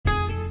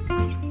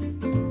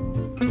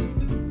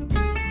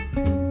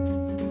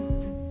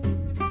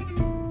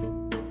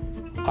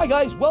Hi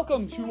guys,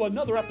 welcome to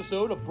another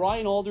episode of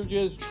Brian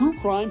Aldridge's True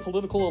Crime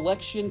Political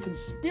Election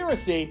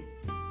Conspiracy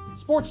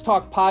Sports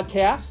Talk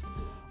Podcast.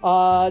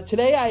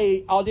 Today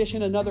I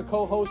audition another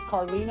co-host,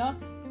 Carlena.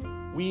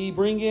 We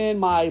bring in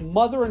my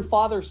mother and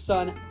father's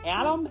son,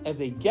 Adam,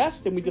 as a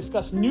guest, and we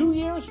discuss New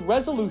Year's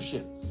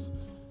resolutions.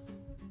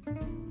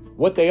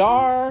 What they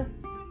are,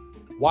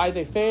 why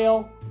they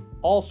fail,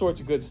 all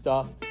sorts of good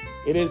stuff.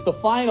 It is the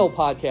final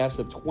podcast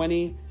of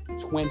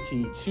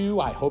 2022.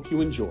 I hope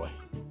you enjoy.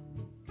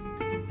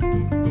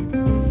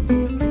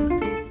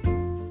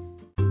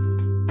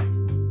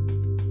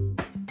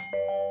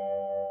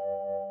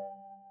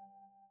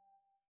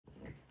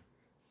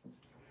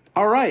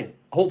 All right.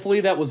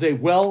 Hopefully that was a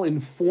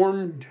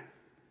well-informed,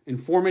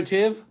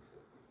 informative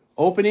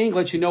opening.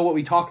 Let you know what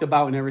we talked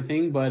about and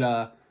everything.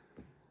 But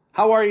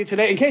how are you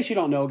today? In case you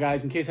don't know,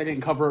 guys, in case I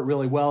didn't cover it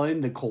really well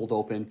in the cold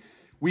open,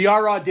 we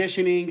are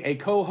auditioning a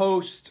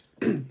co-host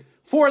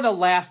for the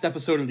last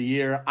episode of the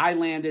year. I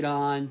landed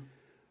on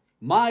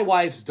my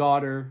wife's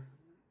daughter.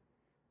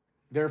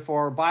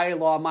 Therefore, by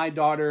law, my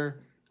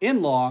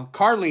daughter-in-law,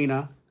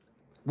 Carlena,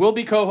 will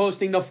be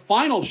co-hosting the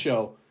final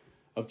show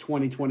of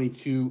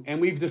 2022. And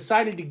we've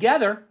decided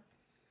together,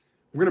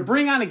 we're going to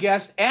bring on a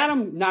guest.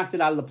 Adam knocked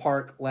it out of the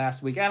park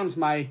last week. Adam's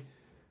my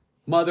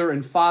mother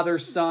and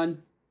father's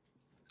son.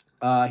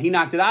 He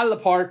knocked it out of the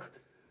park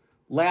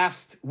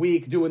last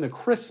week doing the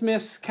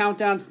Christmas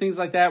countdowns, things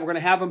like that. We're going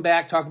to have him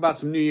back, talk about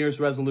some New Year's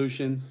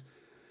resolutions.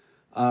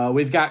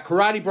 We've got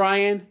Karate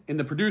Brian in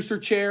the producer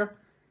chair.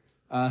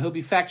 He'll be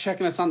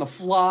fact-checking us on the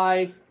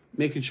fly,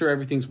 making sure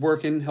everything's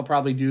working. He'll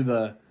probably do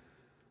the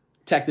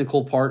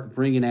technical part,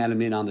 bringing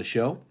Adam in on the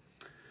show.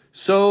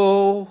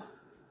 So,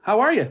 how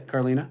are you,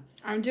 Carlena?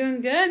 I'm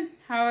doing good.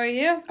 How are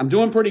you? I'm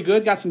doing pretty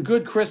good. Got some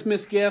good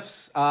Christmas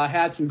gifts.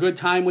 Had some good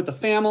time with the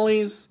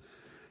families.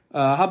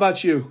 How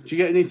about you? Did you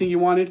get anything you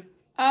wanted?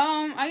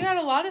 I got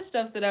a lot of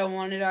stuff that I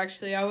wanted,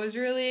 actually. I was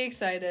really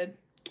excited.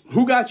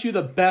 Who got you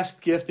the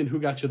best gift and who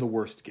got you the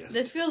worst gift?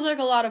 This feels like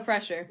a lot of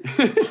pressure.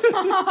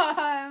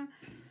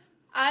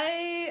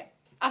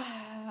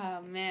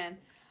 Man.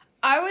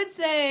 I would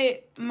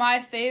say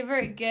my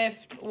favorite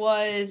gift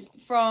was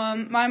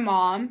from my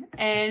mom,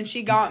 and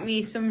she got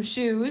me some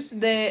shoes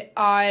that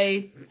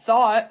I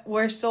thought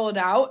were sold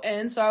out,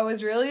 and so I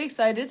was really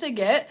excited to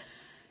get.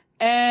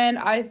 And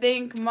I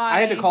think I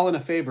had to call in a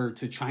favor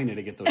to China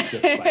to get those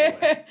shipped, by the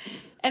way.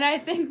 And I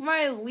think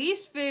my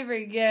least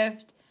favorite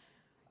gift,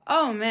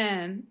 oh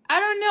man, I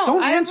don't know.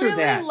 Don't answer that.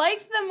 I really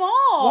liked them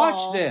all.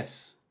 Watch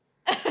this.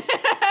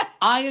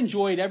 I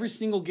enjoyed every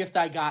single gift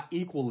I got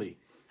equally.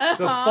 The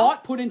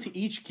thought put into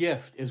each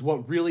gift is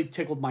what really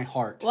tickled my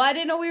heart. Well, I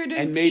didn't know we were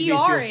doing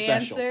PR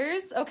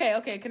answers.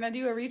 Okay. Can I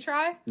do a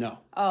retry? No.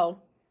 Oh.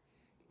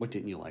 What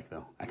didn't you like,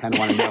 though? I kind of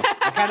want to know.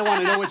 I kind of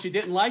want to know what you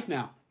didn't like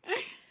now.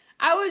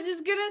 I was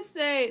just going to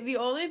say, the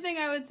only thing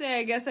I would say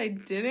I guess I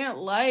didn't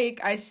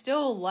like, I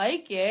still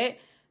like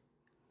it.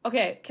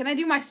 Okay, can I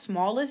do my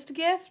smallest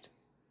gift?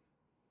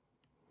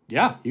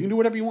 Yeah, you can do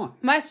whatever you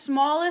want. My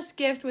smallest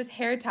gift was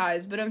hair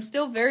ties, but I'm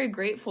still very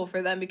grateful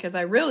for them because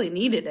I really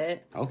needed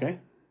it. Okay.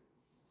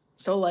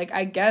 So,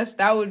 I guess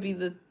that would be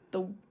the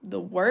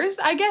worst,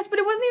 I guess, but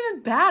it wasn't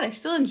even bad. I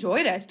still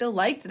enjoyed it. I still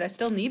liked it. I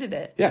still needed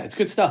it. Yeah, it's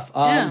good stuff.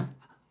 Yeah.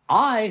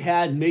 I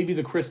had maybe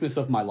the Christmas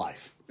of my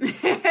life.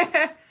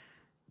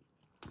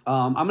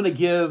 I'm going to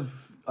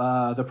give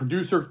the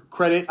producer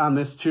credit on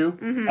this, too.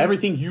 Mm-hmm.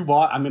 Everything you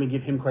bought, I'm going to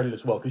give him credit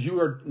as well, because you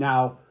are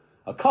now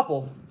a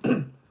couple,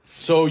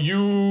 so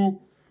you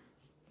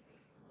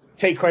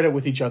take credit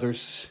with each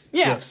other's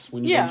gifts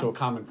when you go to a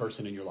common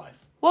person in your life.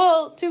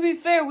 Well, to be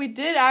fair, we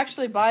did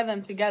actually buy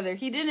them together.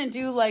 He didn't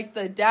do,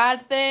 the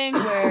dad thing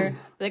where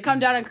they come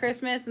down on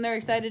Christmas and they're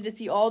excited to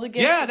see all the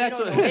gifts. Yeah, that's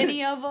what,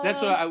 any of them.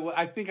 That's what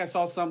I think I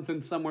saw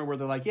something somewhere where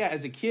they're like, yeah,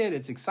 as a kid,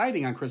 it's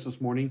exciting on Christmas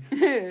morning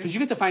because you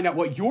get to find out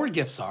what your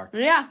gifts are.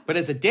 Yeah. But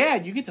as a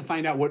dad, you get to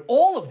find out what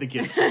all of the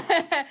gifts are.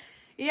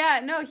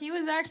 Yeah, no, he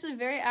was actually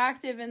very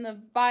active in the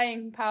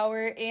buying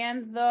power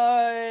and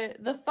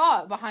the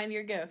thought behind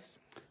your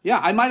gifts. Yeah,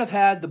 I might have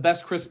had the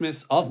best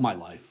Christmas of my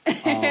life.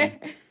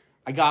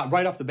 I got,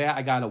 right off the bat,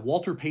 I got a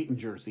Walter Payton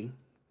jersey.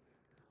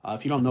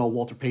 If you don't know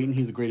Walter Payton,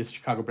 he's the greatest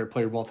Chicago Bear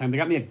player of all time. They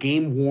got me a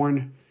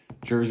game-worn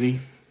jersey.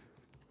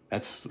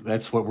 That's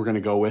what we're going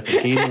to go with,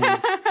 a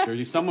game-worn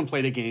jersey. Someone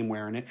played a game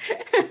wearing it.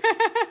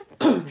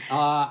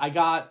 I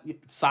got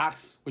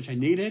socks, which I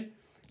needed.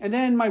 And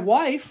then my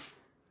wife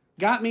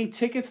got me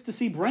tickets to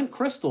see Brent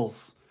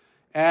Crystals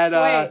at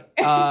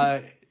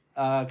a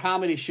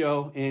comedy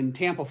show in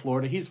Tampa,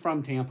 Florida. He's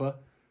from Tampa,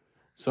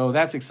 so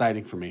that's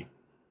exciting for me.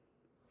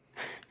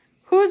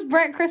 Who's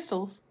Brent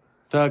Crystals?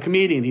 The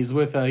comedian. He's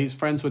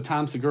friends with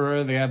Tom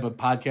Segura. They have a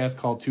podcast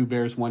called Two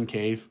Bears, One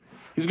Cave.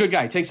 He's a good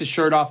guy. He takes his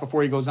shirt off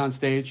before he goes on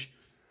stage.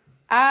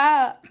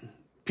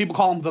 People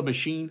call him The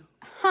Machine.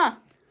 Huh.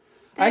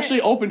 I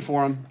actually opened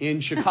for him in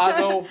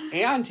Chicago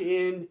and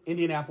in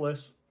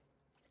Indianapolis.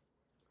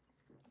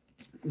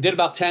 Did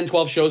about 10,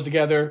 12 shows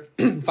together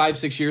 5,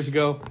 6 years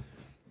ago.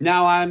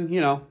 Now I'm,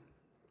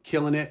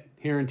 killing it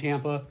here in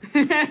Tampa.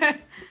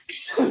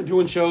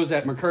 doing shows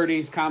at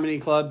McCurdy's Comedy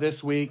Club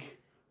this week.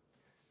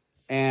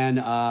 And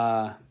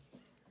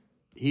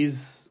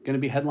he's going to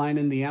be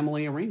headlining the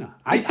Amalie Arena.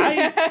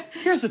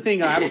 Here's the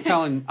thing. I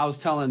was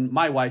telling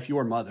my wife,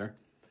 your mother,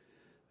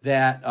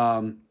 that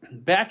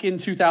back in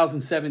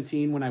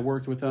 2017 when I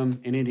worked with him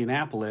in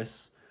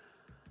Indianapolis,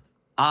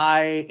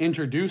 I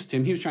introduced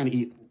him. He was trying to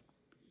eat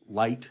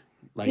light,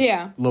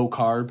 low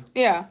carb.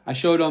 Yeah. I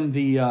showed him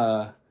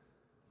the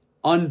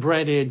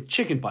unbreaded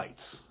chicken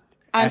bites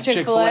on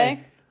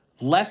Chick-fil-A.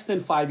 Less than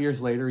 5 years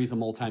later, he's a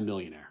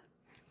multimillionaire.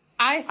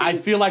 I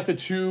feel like the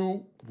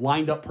two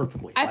lined up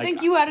perfectly. I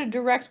think you had a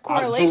direct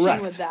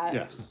correlation with that.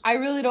 Yes. I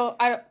really don't.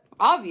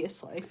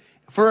 Obviously.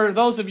 For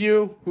those of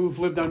you who've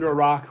lived under a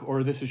rock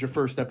or this is your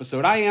first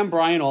episode, I am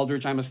Brian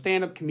Aldridge. I'm a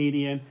stand-up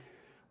comedian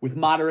with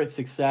moderate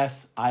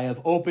success. I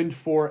have opened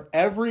for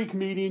every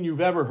comedian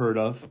you've ever heard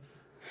of.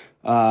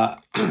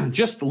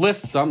 Just to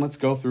list some. Let's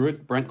go through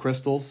it. Brent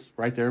Crystal's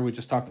right there. We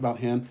just talked about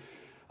him.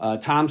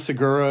 Tom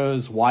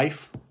Segura's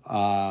wife.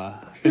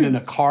 Been in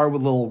a car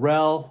with Lil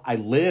Rel. I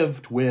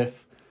lived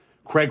with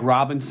Craig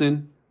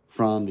Robinson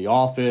from The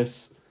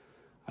Office.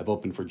 I've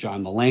opened for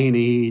John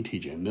Mulaney,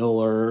 TJ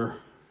Miller,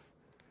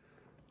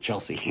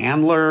 Chelsea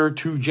Handler,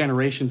 2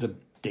 generations of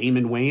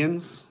Damon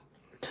Wayans.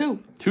 2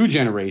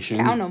 generations.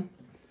 Count them.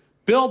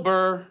 Bill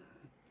Burr,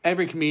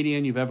 every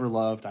comedian you've ever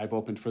loved, I've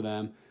opened for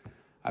them.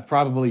 I've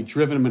probably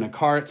driven him in a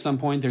car at some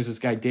point. There's this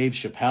guy, Dave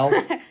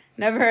Chappelle.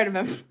 Never heard of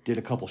him. Did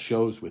a couple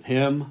shows with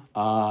him.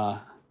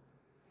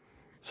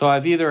 So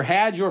I've either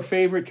had your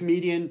favorite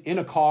comedian in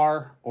a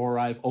car or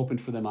I've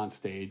opened for them on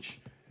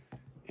stage.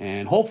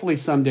 And hopefully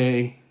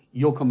someday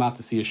you'll come out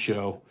to see a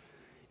show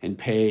and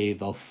pay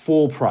the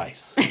full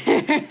price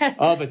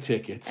of a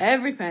ticket.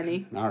 Every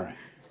penny. All right.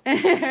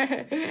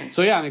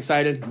 So yeah, I'm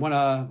excited.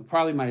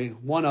 Probably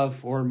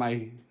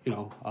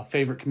a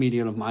favorite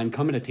comedian of mine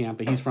coming to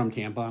Tampa. He's from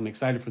Tampa. I'm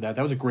excited for that.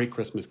 That was a great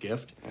Christmas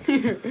gift.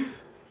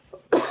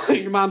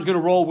 Your mom's going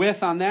to roll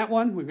with on that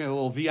one. We've got a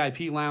little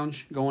VIP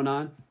lounge going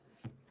on.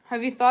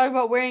 Have you thought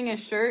about wearing a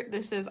shirt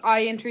that says,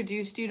 I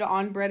introduced you to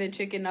unbreaded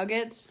chicken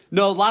nuggets?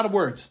 No, a lot of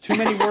words. Too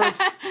many words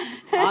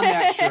on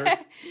that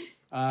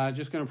shirt.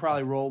 Just going to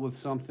probably roll with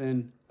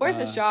something. Worth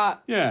a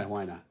shot. Yeah,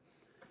 why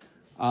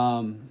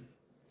not?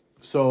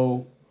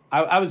 So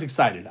I was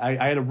excited.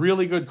 I had a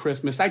really good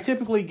Christmas. I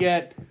typically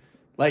get,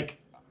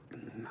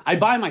 I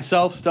buy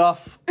myself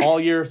stuff all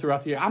year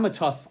throughout the year. I'm a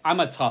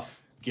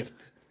tough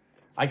gift.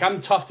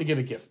 I'm tough to give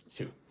a gift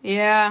to.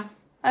 Yeah,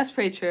 that's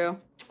pretty true.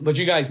 But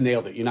you guys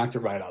nailed it. You knocked it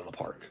right out of the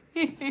park.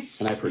 And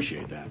I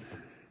appreciate that.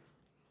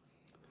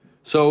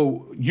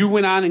 So you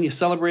went on and you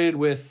celebrated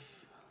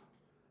with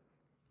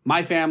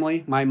my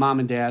family, my mom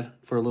and dad,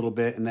 for a little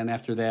bit. And then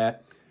after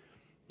that,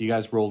 you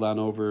guys rolled on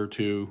over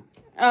to...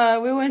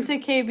 we went to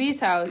KB's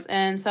house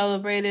and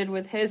celebrated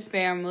with his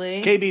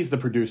family. KB's the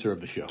producer of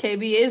the show.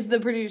 KB is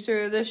the producer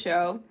of the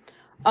show.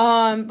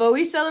 But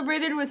we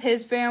celebrated with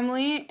his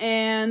family,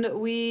 and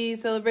we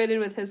celebrated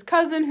with his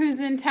cousin who's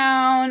in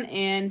town,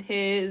 and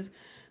his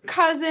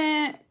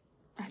cousin...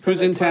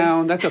 Who's in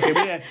town? That's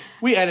okay.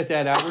 We edit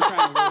that out. We're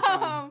trying to work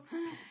on...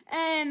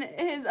 And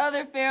his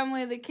other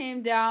family that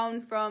came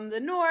down from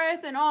the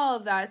north and all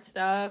of that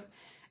stuff.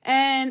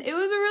 And it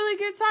was a really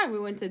good time. We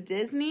went to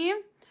Disney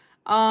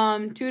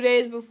 2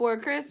 days before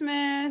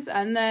Christmas,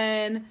 and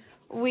then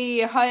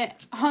we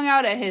hung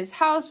out at his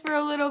house for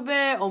a little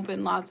bit,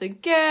 opened lots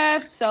of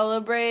gifts,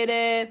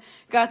 celebrated,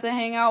 got to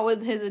hang out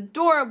with his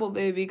adorable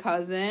baby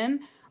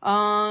cousin,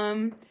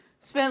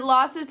 spent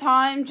lots of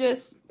time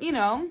just,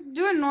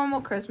 doing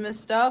normal Christmas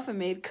stuff, and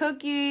made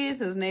cookies.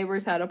 His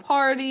neighbors had a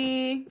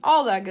party,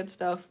 all that good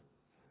stuff.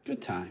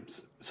 Good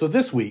times. So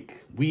this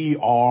week, we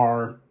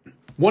are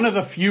one of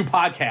the few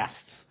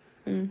podcasts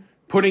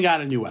putting out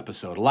a new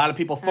episode. A lot of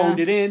people phoned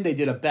it in. They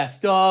did a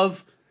best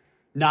of.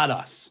 Not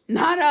us.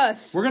 Not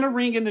us. We're going to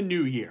ring in the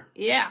new year.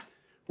 Yeah.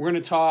 We're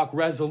going to talk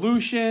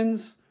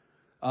resolutions,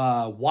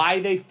 why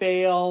they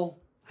fail,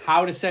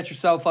 how to set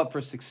yourself up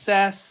for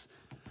success.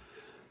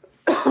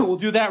 We'll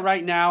do that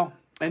right now.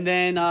 And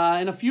then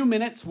in a few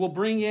minutes, we'll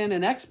bring in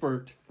an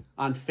expert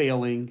on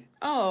failing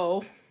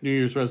New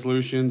Year's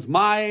resolutions.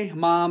 My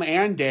mom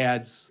and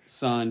dad's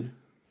son.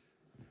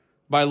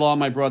 By law,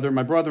 my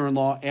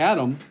brother-in-law,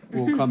 Adam,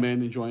 will come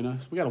in and join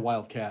us. We got a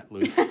wild cat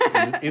loose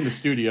in the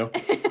studio.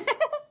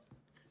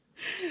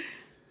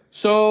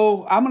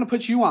 So I'm going to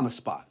put you on the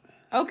spot.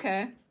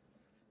 Okay.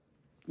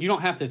 You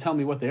don't have to tell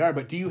me what they are,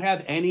 but do you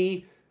have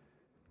any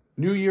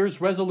New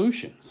Year's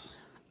resolutions?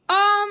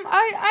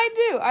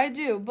 I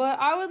do. But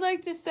I would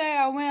like to say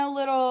I went a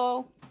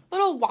little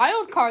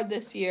wild card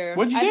this year.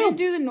 What'd you do? I didn't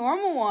do the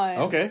normal ones.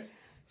 Okay.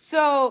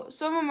 So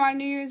some of my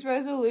New Year's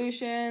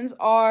resolutions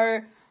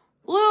are...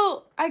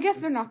 I guess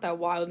they're not that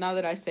wild now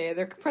that I say it.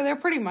 They're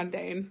pretty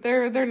mundane.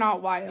 They're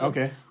not wild.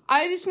 Okay.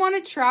 I just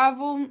want to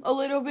travel a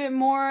little bit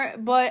more,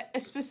 but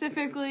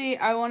specifically,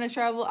 I want to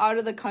travel out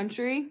of the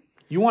country.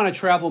 You want to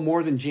travel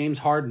more than James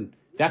Harden.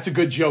 That's a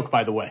good joke,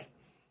 by the way.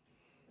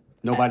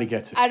 Nobody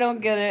gets it. I don't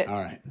get it.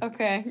 All right.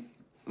 Okay.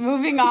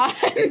 Moving on.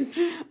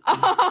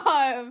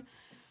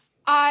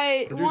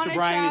 I want Producer to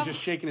Brian travel. is just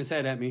shaking his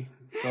head at me.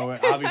 So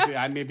obviously,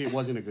 maybe it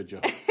wasn't a good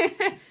joke.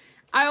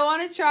 I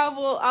want to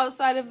travel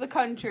outside of the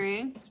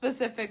country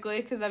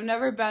specifically because I've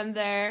never been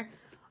there.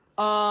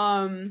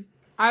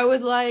 I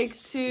would like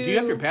to. Do you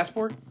have your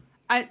passport?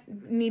 I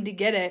need to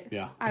get it.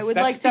 Yeah. I would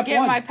That's like to step get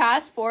one. my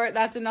passport.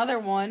 That's another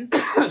one.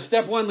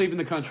 Step 1, leaving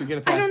the country, get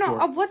a I passport. don't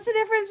know. What's the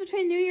difference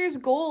between New Year's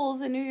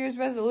goals and New Year's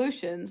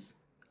resolutions?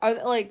 Are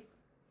like,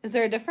 is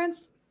there a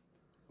difference?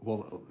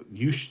 Well,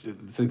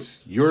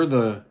 since you're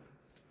the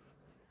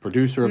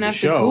producer of the have to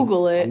show,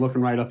 Google it. I'm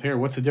looking right up here.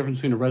 What's the difference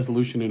between a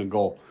resolution and a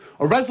goal?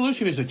 A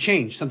resolution is a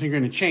change, something you're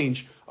going to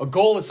change. A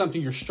goal is something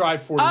you're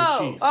strive for to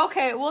achieve. Oh,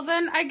 okay. Well,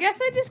 then I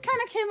guess I just kind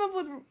of came up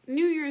with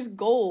New Year's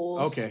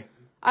goals. Okay.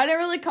 I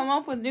didn't really come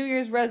up with New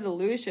Year's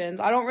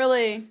resolutions. I don't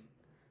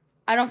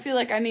feel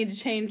like I need to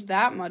change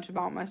that much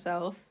about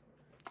myself.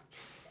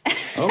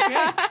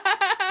 Okay.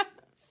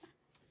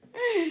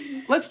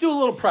 Let's do a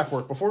little prep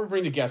work before we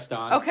bring the guest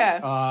on. Okay.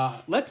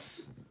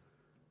 Let's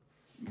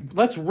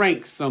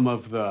rank some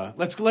of the.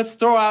 Let's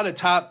throw out a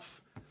top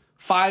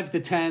 5 to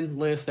 10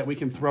 list that we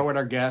can throw at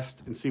our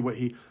guest and see what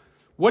he.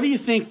 What do you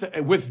think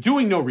with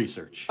doing no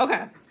research?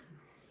 Okay.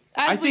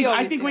 I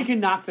think we can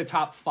knock the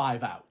top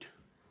 5 out.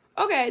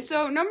 Okay,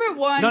 so number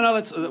 1. No,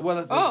 let's.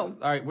 All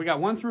right, we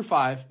got 1 through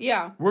 5.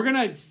 Yeah. We're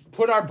gonna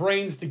put our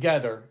brains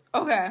together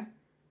Okay.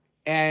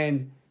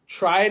 and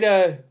try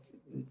to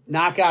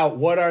knock out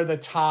what are the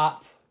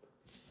top.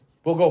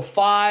 We'll go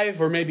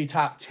 5 or maybe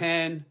top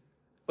 10.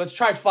 Let's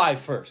try 5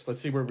 first. Let's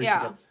see where we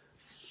can go.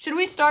 Should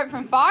we start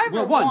from 5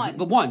 or 1?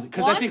 The 1,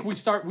 because I 1? think we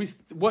start.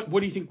 What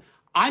do you think?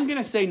 I'm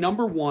gonna say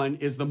number 1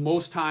 is the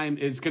most time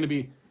is gonna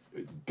be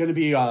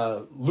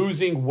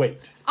losing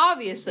weight.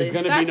 Obviously, It's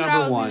gonna be that's what I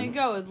number was 1. gonna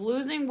go with.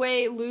 Losing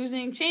weight,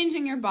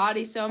 changing your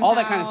body somehow. All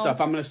that kind of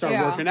stuff. I'm gonna start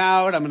working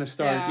out. I'm gonna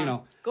start,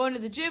 going to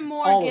the gym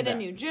more, all get of a that.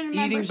 new gym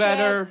Eating membership,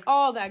 better.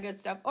 all that good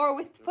stuff. Or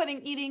with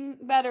putting eating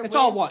better. It's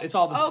all one. It's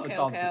all the. Okay, it's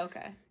all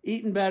okay.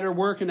 Eating better,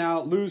 working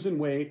out, losing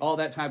weight, all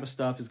that type of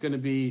stuff is going to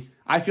be.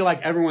 I feel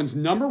like everyone's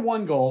number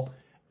 1 goal.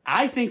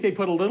 I think they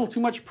put a little too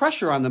much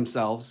pressure on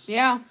themselves.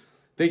 Yeah.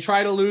 They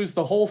try to lose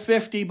the whole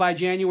 50 by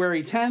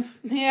January 10th.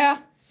 Yeah.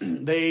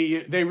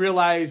 They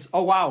realize,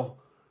 oh wow,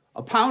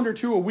 a pound or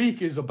 2 a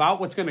week is about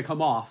what's going to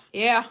come off.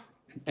 Yeah.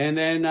 And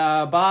then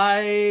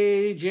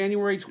by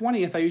January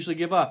 20th, I usually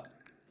give up.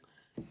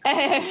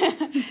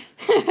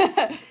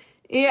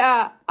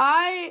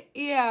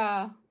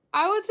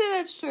 I would say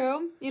that's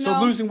true. So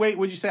losing weight,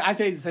 would you say? I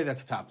think say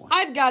that's the top 1.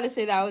 I'd gotta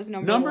say that was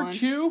number 1. Number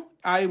 2,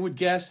 I would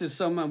guess is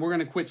we're going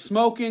to quit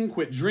smoking,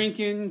 quit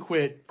drinking,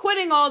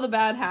 quitting all the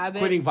bad habits.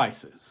 quitting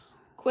vices.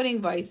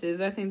 Quitting vices.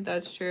 I think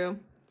that's true.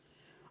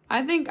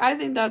 I think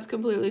that's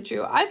completely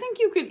true. I think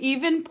you could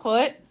even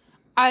put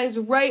as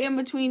right in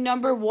between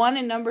number 1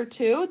 and number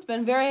 2. It's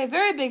been very,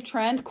 very big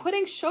trend.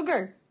 Quitting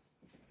sugar.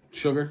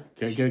 Sugar.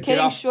 Okay, Quitting get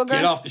off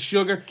the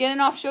sugar. Getting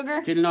off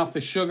sugar. Getting off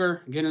the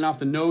sugar. Getting off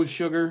the nose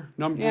sugar.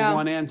 Number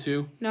 1 and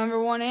 2.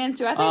 Number 1 and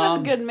 2. I think that's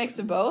a good mix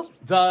of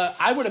both.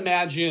 I would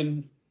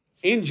imagine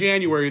in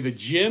January the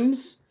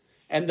gyms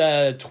and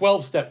the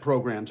 12-step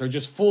programs are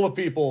just full of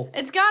people.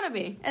 It's gotta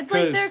be. It's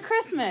like their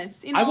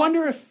Christmas. I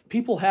wonder if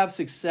people have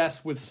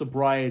success with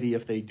sobriety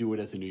if they do it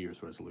as a New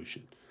Year's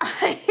resolution.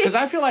 Because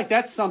I feel like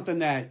that's something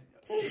that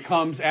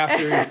comes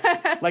after.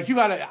 Like you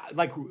gotta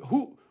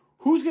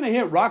who's gonna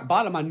hit rock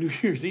bottom on New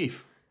Year's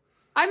Eve?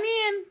 I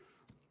mean,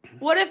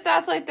 what if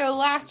that's like their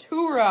last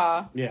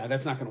hoorah? Yeah,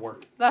 that's not gonna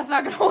work. That's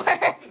not gonna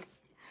work.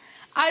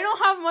 I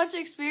don't have much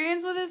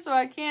experience with it, so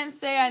I can't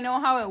say I know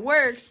how it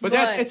works. But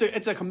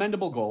it's a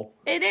commendable goal.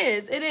 It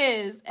is.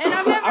 And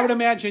I've never. I would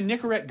imagine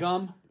Nicorette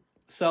gum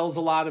sells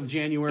a lot of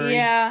January.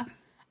 Yeah,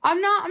 I'm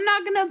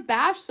not gonna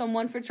bash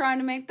someone for trying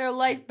to make their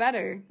life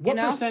better. What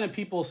percent of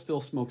people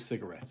still smoke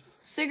cigarettes?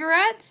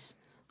 Cigarettes?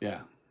 Yeah.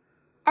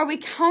 Are we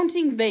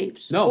counting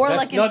vapes? No, or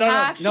like an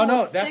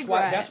actual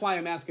cigarette? That's why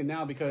I'm asking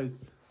now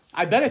because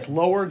I bet it's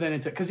lower than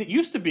it's because it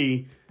used to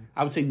be.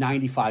 I would say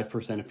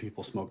 95% of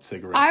people smoked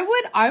cigarettes.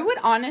 I would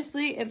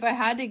honestly, if I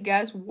had to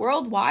guess,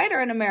 worldwide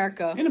or in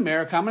America? In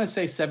America, I'm going to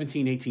say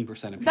 18% of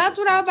people. That's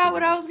what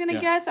I was going to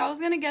guess. I was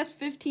going to guess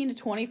 15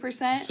 to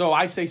 20%. So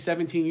I say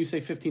 17, you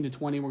say 15 to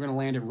 20. We're going to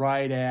land it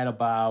right at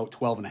about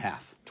 12.5.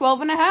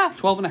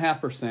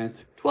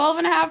 12.5%.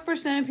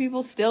 12.5% of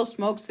people still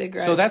smoke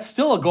cigarettes. So that's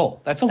still a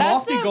goal. That's a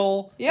lofty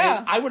goal. Yeah.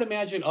 And I would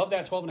imagine of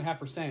that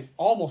 12.5%,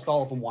 almost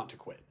all of them want to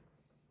quit.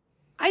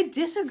 I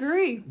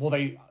disagree. Well,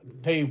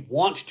 they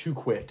want to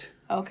quit.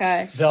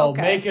 Okay. They'll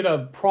make it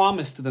a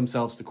promise to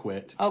themselves to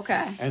quit.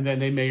 Okay. And then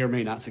they may or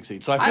may not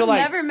succeed. So I've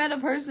never met a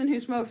person who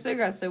smoked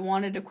cigarettes that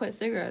wanted to quit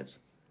cigarettes.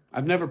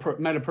 I've never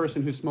met a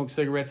person who smoked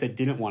cigarettes that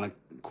didn't want to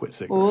quit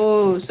cigarettes.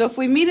 Oh, so if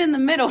we meet in the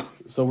middle.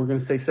 So we're going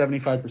to say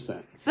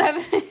 75%.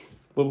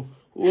 A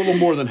little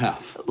more than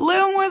half.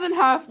 Little more than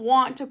half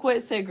want to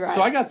quit cigarettes.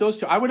 So I got those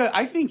two.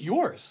 I think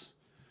yours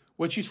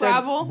what you said.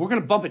 Travel. We're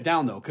going to bump it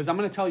down, though, because I'm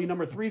going to tell you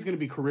number 3 is going to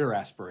be career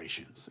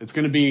aspirations. It's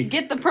going to be...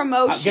 Get the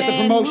promotion.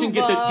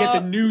 Get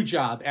the new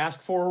job.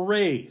 Ask for a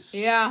raise.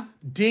 Yeah.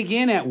 Dig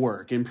in at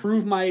work.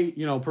 Improve my,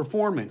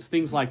 performance.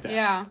 Things like that.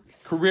 Yeah.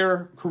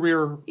 Career.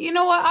 You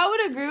know what? I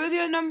would agree with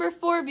you on number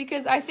 4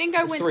 because I think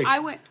I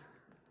went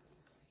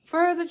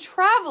for the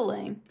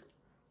traveling.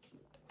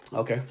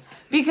 Okay.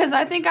 Because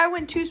I think I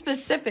went too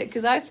specific.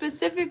 Because I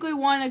specifically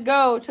want to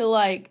go to,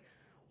 like,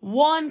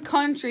 one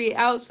country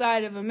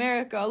outside of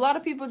America. A lot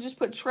of people just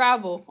put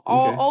travel.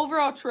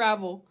 Overall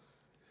travel.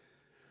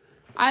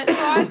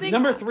 I think...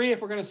 Number 3,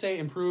 if we're going to say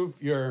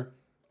improve your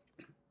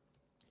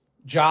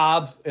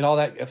job and all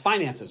that,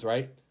 finances,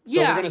 right? So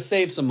we're going to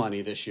save some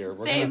money this year.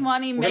 We're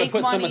going to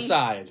put some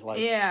aside.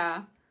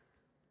 Yeah.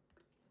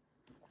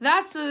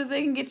 That's so that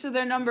they can get to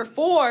their number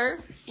 4,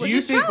 Do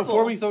you think travel.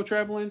 Before we throw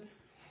travel in...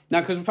 Now,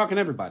 because we're talking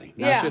everybody,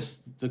 not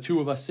just the 2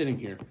 of us sitting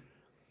here.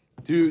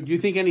 Do you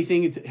think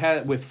anything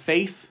with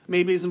faith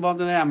maybe is involved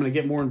in that? I'm going to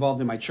get more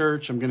involved in my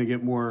church. I'm going to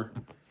get more...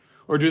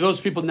 Or do those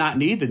people not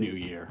need the new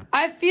year?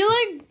 I feel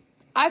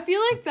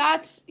like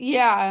that's...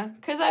 Yeah.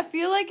 Because I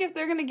feel like if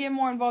they're going to get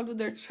more involved with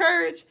their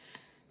church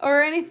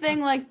or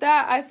anything like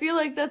that, I feel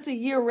like that's a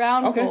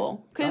year-round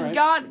goal. Because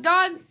God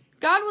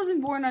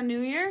wasn't born on New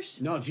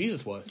Year's. No,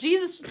 Jesus was.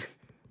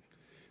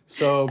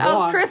 So that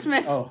was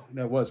Christmas. Oh,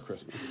 that was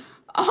Christmas.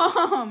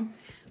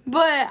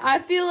 But I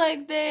feel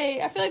like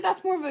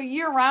that's more of a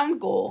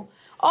year-round goal.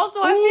 Also,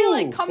 I feel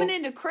like coming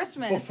into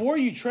Christmas. Before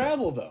you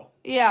travel, though.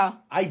 Yeah.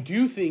 I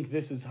do think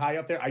this is high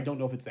up there. I don't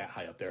know if it's that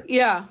high up there.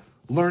 Yeah.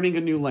 Learning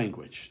a new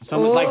language. That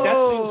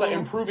seems like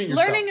improving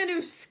yourself. Learning a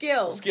new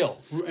skill.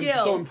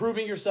 So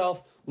improving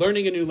yourself,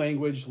 learning a new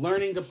language,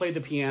 learning to play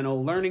the piano,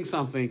 learning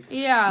something.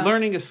 Yeah.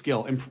 Learning a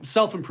skill,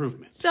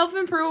 self-improvement.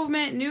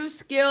 Self-improvement, new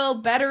skill,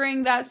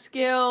 bettering that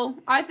skill.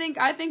 I think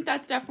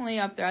that's definitely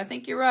up there. I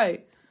think you're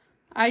right.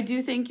 I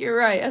do think you're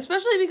right.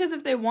 Especially because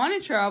if they want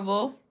to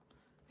travel,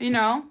 then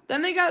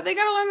they got to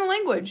learn the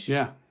language.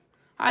 Yeah.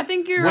 I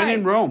think you're right. When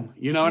in Rome,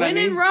 you know what I mean?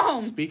 When in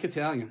Rome. Speak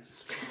Italian.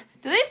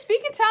 Do they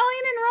speak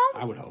Italian in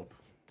Rome? I would hope.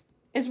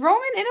 Is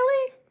Rome in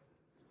Italy?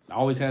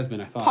 Always has been,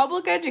 I thought.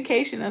 Public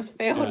education has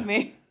failed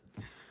me.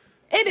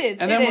 It is.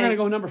 And then we're going to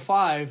go number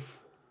 5.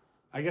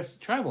 I guess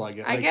travel, I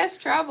guess. I guess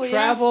travel,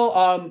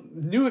 Travel,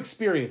 new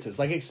experiences.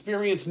 Like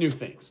experience new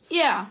things.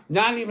 Yeah.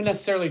 Not even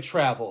necessarily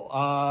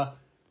travel.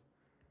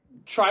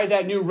 Try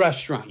that new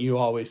restaurant you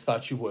always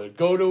thought you would.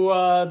 Go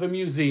to the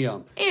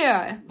museum.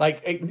 Yeah.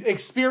 Like,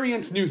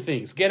 experience new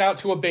things. Get out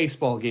to a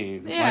baseball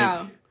game.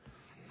 Yeah.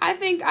 I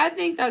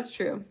think that's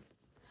true.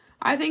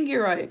 I think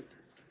you're right.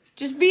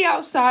 Just be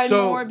outside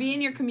more. Be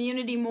in your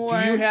community more.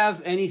 Do you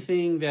have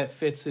anything that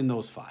fits in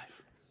those 5?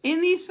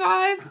 In these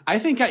 5? I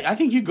think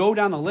you go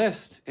down the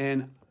list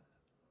and...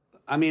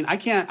 I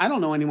don't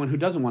know anyone who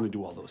doesn't want to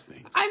do all those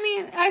things.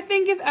 I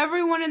think if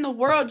everyone in the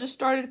world just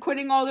started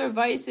quitting all their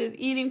vices,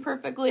 eating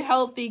perfectly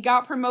healthy,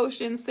 got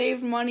promotions,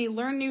 saved money,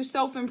 learned new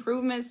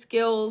self-improvement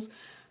skills,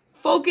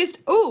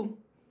 focused, go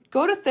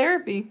to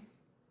therapy.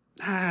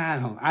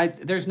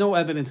 There's no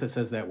evidence that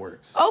says that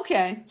works.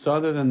 Okay. So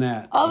other than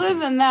that.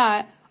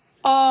 I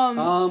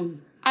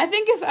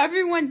think if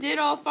everyone did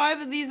all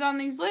 5 of these on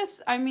these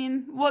lists,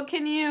 what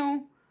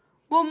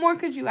more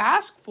could you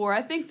ask for?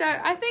 I think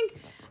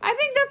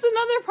that's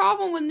another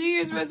problem with New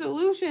Year's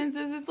resolutions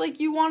is it's like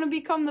you want to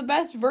become the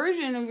best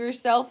version of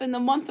yourself in the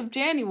month of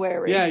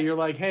January. Yeah, you're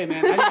like, hey,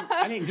 man,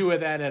 I didn't do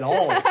that at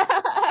all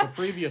the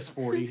previous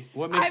 40.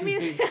 What makes me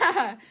think...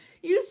 Yeah,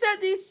 you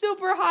set these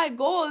super high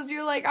goals.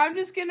 You're like, I'm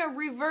just going to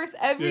reverse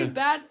every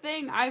bad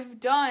thing I've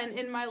done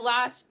in my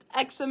last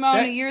X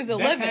amount of years of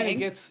living. That kind of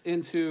gets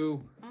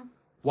into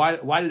why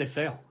did it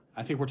fail?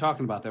 I think we're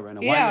talking about that right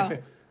now. Why did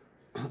it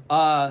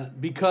fail?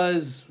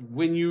 Because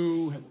when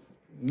you...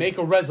 make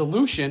a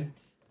resolution,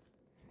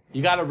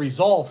 you got to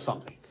resolve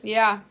something.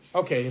 Yeah.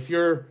 Okay, if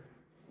your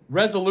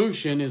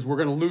resolution is we're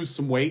going to lose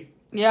some weight,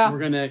 we're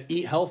going to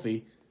eat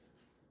healthy,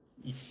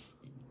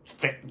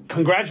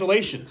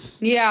 congratulations.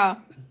 Yeah,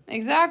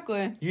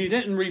 exactly. You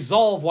didn't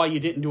resolve why you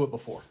didn't do it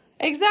before.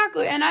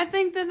 Exactly, and I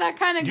think that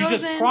kind of goes in... You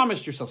just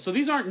promised yourself. So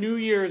these aren't New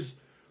Year's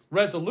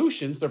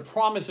resolutions, they're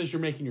promises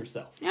you're making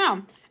yourself.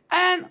 Yeah,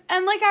 and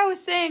like I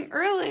was saying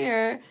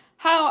earlier...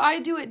 How I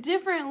do it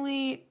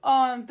differently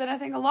than I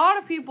think a lot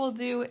of people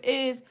do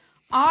is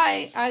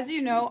as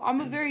you know,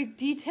 I'm a very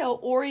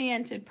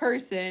detail-oriented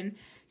person.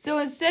 So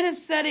instead of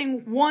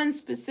setting one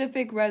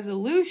specific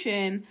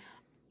resolution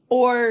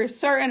or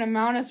certain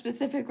amount of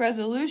specific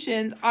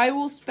resolutions, I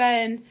will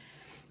set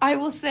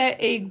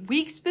a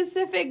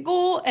week-specific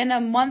goal and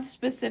a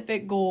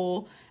month-specific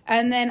goal.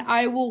 And then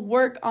I will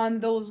work on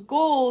those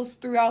goals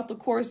throughout the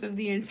course of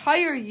the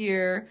entire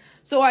year.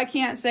 So I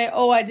can't say,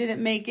 I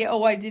didn't make it,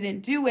 I didn't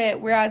do it.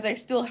 Whereas I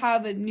still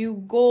have a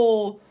new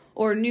goal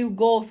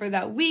for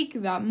that week,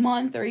 that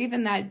month, or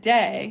even that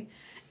day.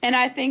 And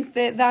I think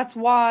that's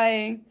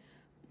why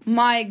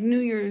my New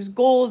Year's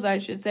goals, I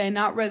should say,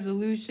 not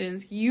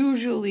resolutions,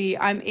 usually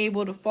I'm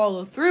able to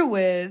follow through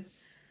with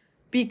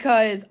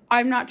because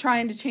I'm not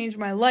trying to change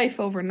my life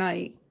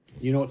overnight.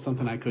 You know what's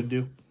something I could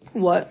do?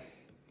 What?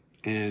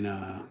 And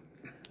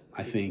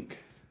I think,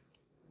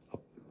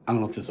 I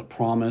don't know if there's a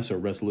promise or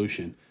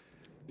resolution.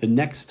 The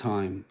next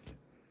time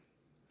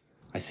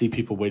I see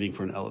people waiting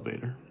for an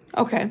elevator.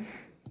 Okay.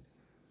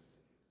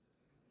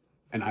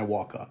 And I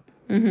walk up.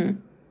 Mm-hmm.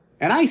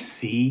 And I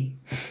see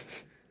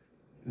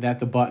that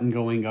the button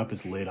going up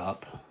is lit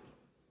up.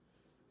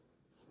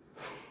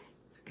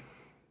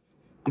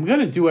 I'm going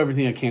to do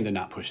everything I can to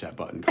not push that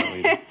button,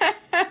 Carlena.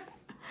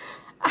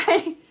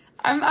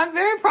 I'm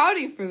very proud of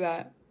you for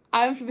that.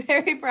 I'm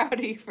very proud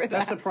of you for that.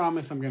 That's a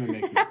promise I'm going to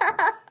make myself.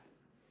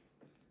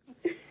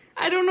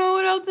 I don't know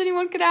what else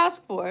anyone could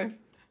ask for.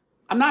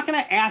 I'm not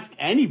going to ask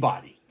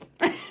anybody.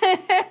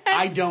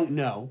 I don't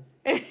know.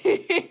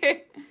 If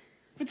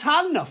it's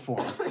hot enough for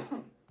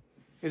you.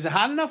 Is it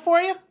hot enough for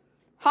you?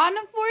 Hot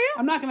enough for you?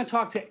 I'm not going to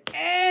talk to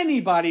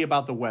anybody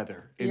about the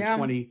weather in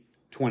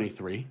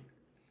 2023.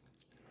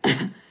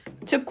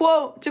 To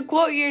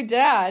quote your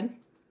dad,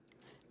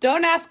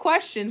 don't ask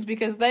questions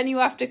because then you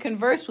have to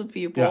converse with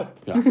people.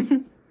 Yeah.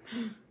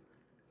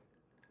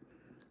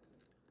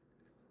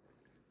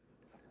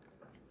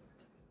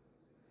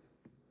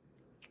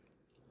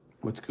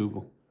 What's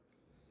Google?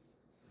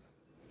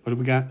 What do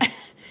we got?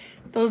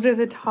 Those are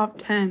the top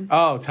 10.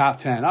 Oh, top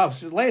 10. Oh,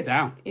 so lay it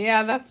down.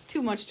 Yeah, that's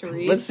too much to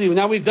read. Let's see.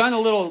 Now, we've done a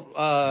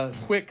little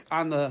quick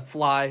on the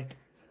fly.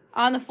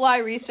 On the fly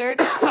research.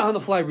 On the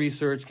fly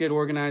research. Get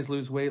organized,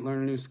 lose weight,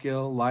 learn a new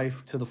skill,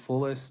 life to the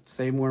fullest,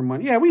 save more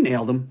money. Yeah, we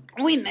nailed them.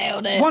 We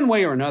nailed it. One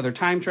way or another.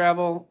 Time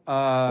travel.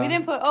 We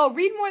didn't put,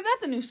 read more.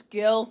 That's a new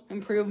skill.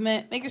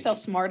 Improvement. Make yourself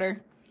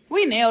smarter.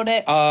 We nailed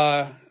it.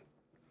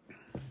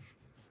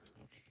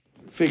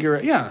 Figure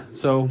it. Yeah,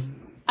 so.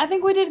 I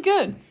think we did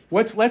good.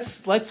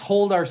 Let's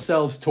hold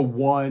ourselves to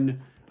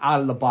one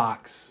out of the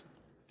box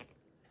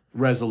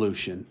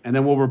resolution, and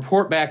then we'll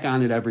report back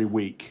on it every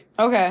week.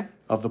 Okay.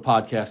 Of the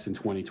podcast in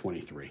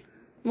 2023.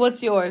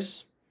 What's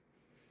yours?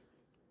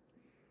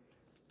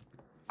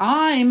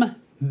 I'm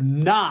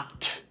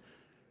not.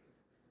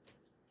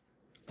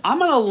 I'm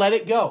going to let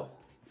it go.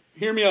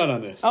 Hear me out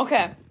on this.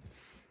 Okay.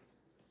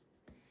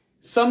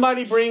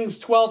 Somebody brings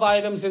 12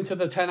 items into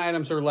the 10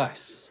 items or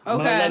less. I'm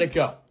going to let it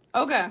go.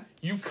 Okay.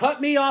 You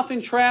cut me off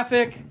in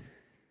traffic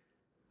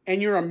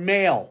and you're a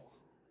male.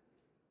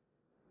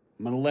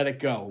 I'm going to let it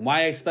go.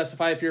 Why I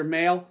specify if you're a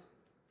male?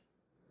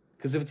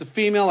 Because if it's a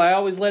female, I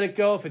always let it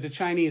go. If it's a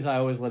Chinese, I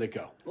always let it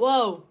go.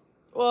 Whoa.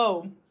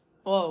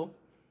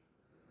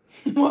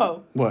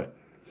 What?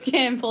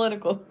 Getting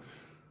political.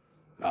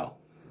 Oh.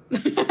 We're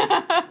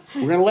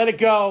going to let it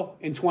go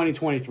in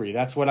 2023.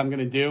 That's what I'm going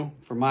to do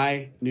for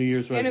my New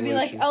Year's resolution. You're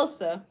going to be like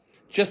Elsa.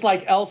 Just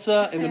like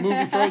Elsa in the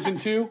movie Frozen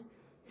 2.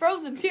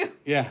 Frozen 2.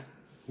 Yeah.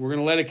 We're going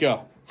to let it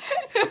go.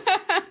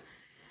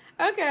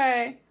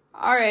 Okay.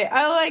 All right.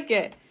 I like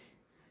it.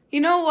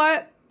 You know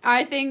what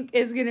I think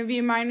is going to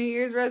be my New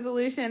Year's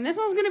resolution? This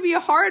one's going to be a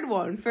hard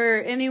one for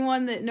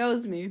anyone that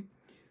knows me.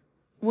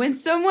 When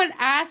someone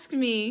asks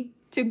me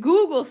to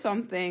Google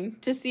something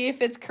to see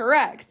if it's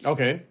correct.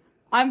 Okay.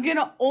 I'm going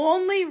to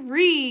only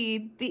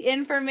read the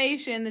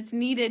information that's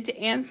needed to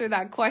answer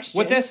that question.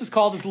 What this is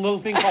called is a little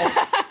thing called...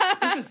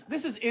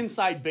 This is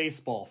inside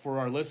baseball for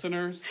our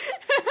listeners.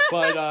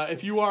 But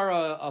if you are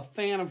a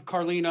fan of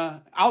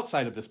Carlena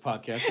outside of this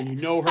podcast and you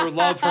know her,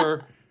 love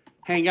her,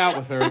 hang out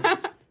with her,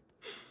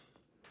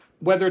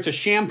 whether it's a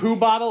shampoo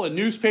bottle, a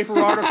newspaper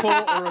article,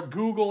 or a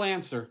Google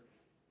answer,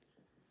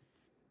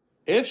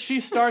 if she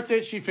starts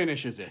it, she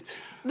finishes it.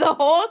 The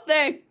whole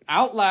thing.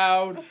 Out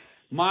loud,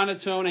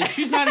 monotone, and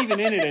she's not even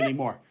in it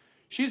anymore.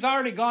 She's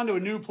already gone to a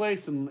new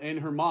place in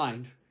her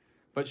mind,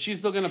 but she's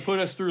still going to put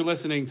us through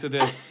listening to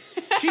this.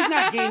 She's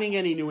not gaining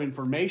any new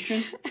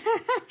information.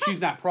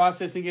 She's not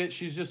processing it.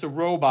 She's just a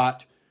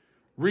robot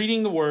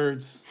reading the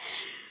words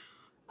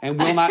and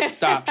will not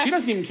stop. She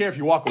doesn't even care if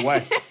you walk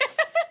away.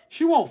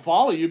 She won't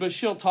follow you, but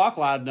she'll talk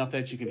loud enough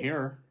that you can hear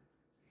her.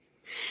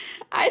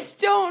 I just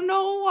don't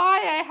know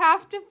why I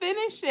have to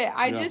finish it.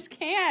 I just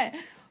can't.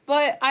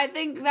 But I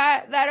think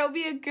that'll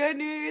be a good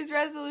New Year's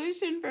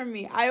resolution for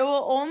me. I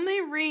will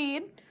only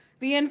read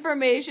the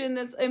information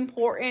that's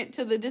important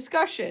to the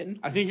discussion.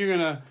 I think you're going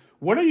to...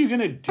 What are you going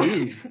to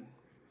do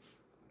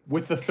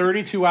with the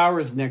 32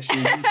 hours next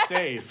year you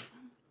save?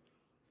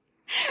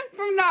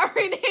 From not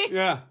reading?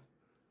 Yeah.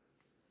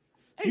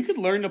 You could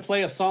learn to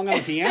play a song on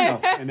the piano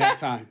in that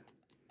time.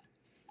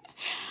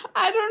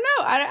 I don't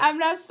know. I'm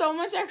gonna have so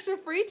much extra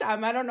free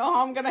time. I don't know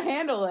how I'm going to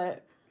handle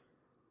it.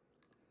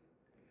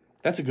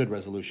 That's a good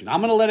resolution. I'm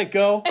going to let it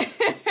go,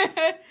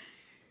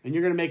 and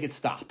you're going to make it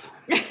stop.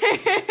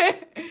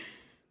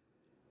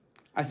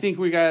 I think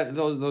we got...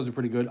 Those are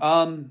pretty good.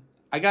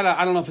 I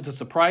don't know if it's a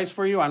surprise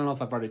for you. I don't know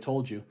if I've already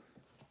told you.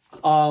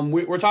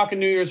 We're talking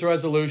New Year's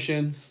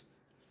resolutions.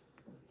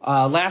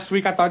 Last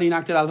week, I thought he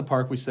knocked it out of the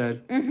park, we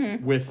said,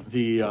 with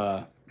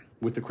the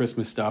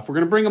Christmas stuff. We're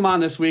going to bring him on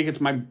this week. It's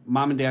my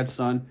mom and dad's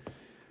son.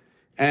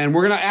 And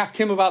we're going to ask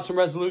him about some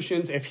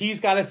resolutions. If he's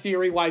got a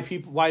theory why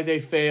they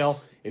fail,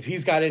 if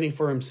he's got any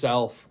for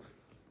himself.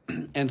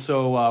 And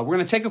so we're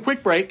going to take a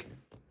quick break.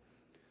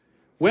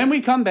 When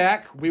we come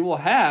back, we will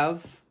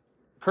have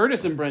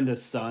Curtis and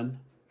Brenda's son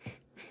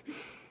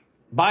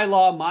by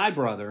law, my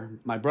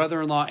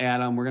brother-in-law,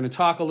 Adam. We're going to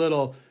talk a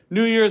little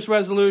New Year's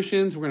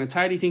resolutions. We're going to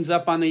tidy things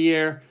up on the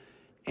year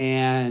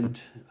and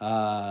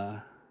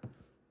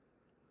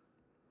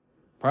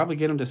probably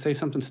get him to say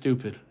something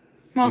stupid.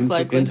 Most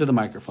likely. Into the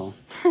microphone.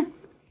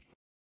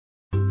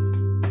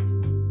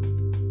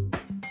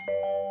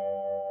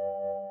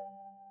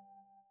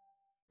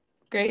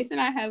 Grace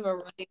and I have a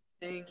running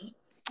thing.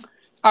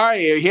 All right,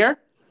 you here?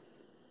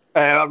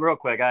 Real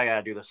quick, I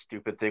gotta do this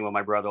stupid thing with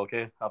my brother,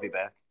 okay? I'll be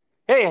back.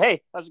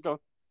 Hey, how's it going?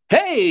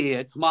 Hey,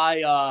 it's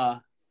my,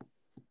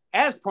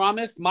 as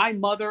promised, my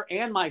mother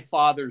and my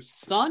father's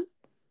son.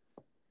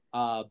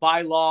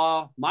 By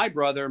law, my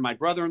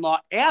brother-in-law,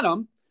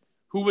 Adam,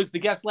 who was the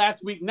guest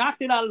last week,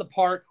 knocked it out of the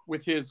park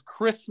with his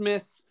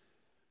Christmas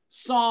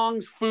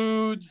songs,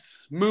 foods,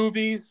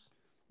 movies.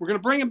 We're going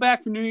to bring him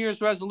back for New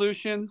Year's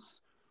resolutions.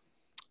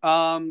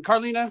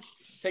 Carlena,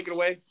 take it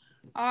away.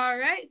 All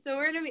right, so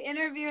we're going to be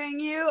interviewing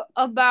you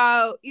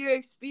about your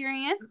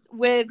experience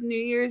with New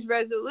Year's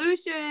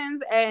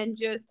resolutions and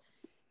just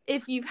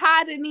if you've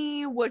had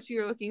any, what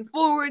you're looking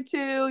forward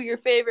to, your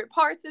favorite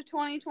parts of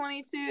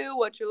 2022,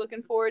 what you're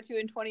looking forward to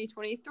in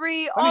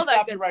 2023, all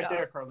that good right stuff.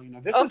 There,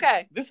 Carlena.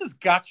 This is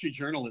gotcha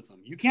journalism.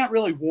 You can't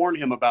really warn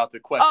him about the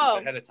questions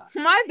ahead of time.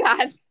 My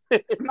bad.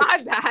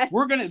 My bad.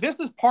 This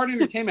is part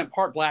entertainment,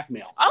 part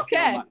blackmail.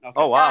 Okay.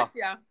 Oh, wow.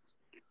 Gotcha.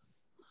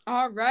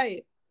 All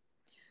right.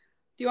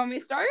 Do you want me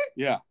to start?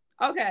 Yeah.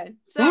 Okay.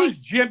 So who's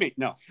Jimmy?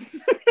 No.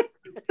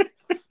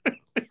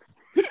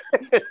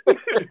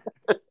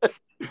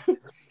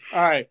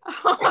 All right.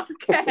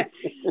 Okay.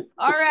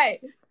 All right.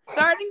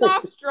 Starting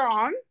off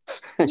strong.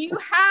 Do you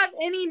have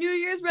any New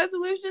Year's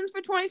resolutions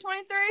for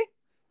 2023?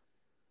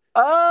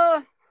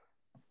 I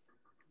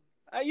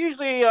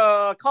usually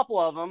a couple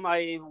of them.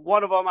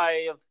 One of them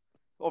I have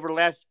over the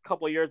last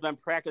couple of years been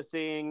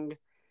practicing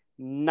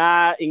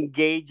not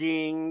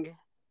engaging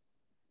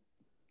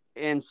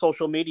in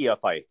social media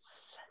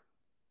fights.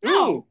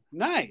 Oh,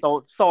 nice.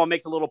 So someone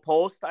makes a little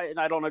post and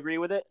I don't agree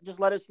with it, just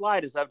let it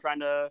slide instead of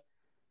trying to,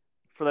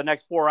 for the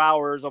next 4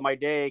 hours of my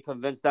day,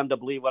 convince them to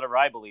believe whatever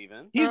I believe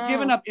in. He's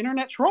given up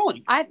internet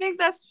trolling. I think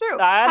that's true.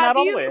 Not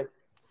all the way.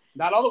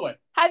 Not all the way.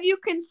 Have you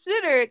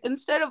considered,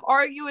 instead of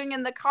arguing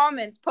in the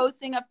comments,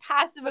 posting a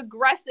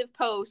passive-aggressive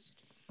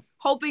post,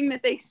 hoping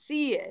that they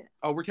see it?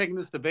 Oh, we're taking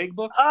this to Vague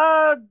Book?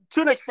 To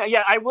an extent,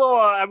 yeah. I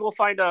will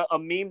find a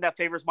meme that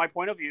favors my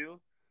point of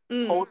view,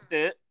 post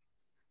it,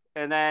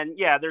 and then,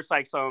 yeah, there's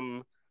like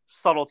some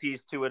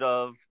subtleties to it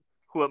of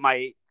who it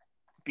might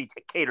be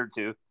catered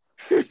to.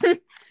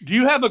 Do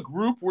you have a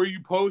group where you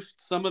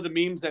post some of the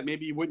memes that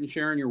maybe you wouldn't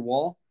share on your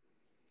wall?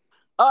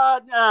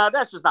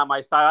 That's just not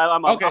my style.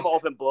 I'm an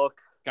open book.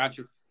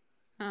 Gotcha.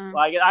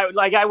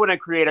 I wouldn't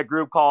create a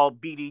group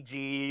called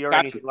BDG or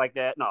anything like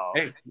that. No.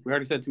 Hey, we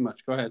already said too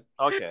much. Go ahead.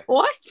 Okay.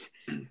 What?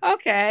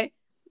 Okay.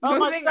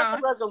 My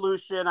second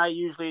resolution I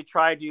usually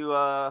try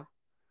to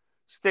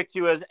stick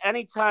to is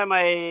anytime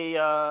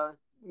I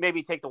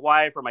maybe take the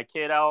wife or my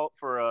kid out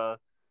for a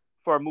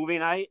movie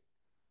night.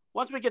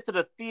 Once we get to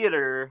the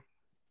theater,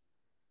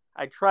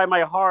 I try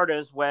my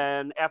hardest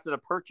when after the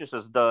purchase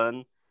is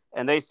done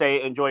and they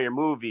say enjoy your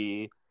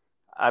movie,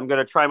 I'm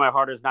gonna try my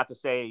hardest not to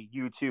say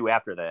you too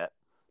after that.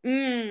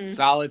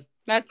 Solid.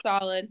 That's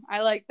solid.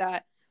 I like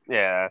that.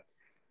 Yeah.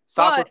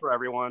 Soccer for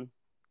everyone.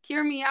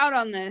 Hear me out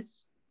on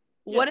this.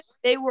 Yes. What if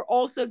they were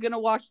also gonna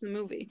watch the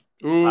movie?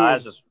 Ooh.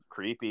 That's just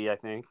creepy, I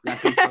think.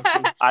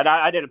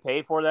 I didn't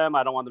pay for them.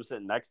 I don't want them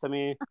sitting next to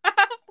me.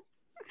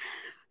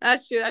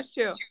 That's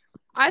true.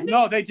 I think,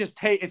 no, they just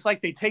take. It's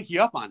like they take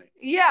you up on it.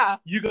 Yeah.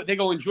 They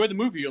go enjoy the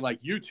movie. You're like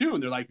you too,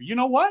 and they're like, you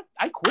know what?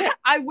 I quit.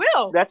 I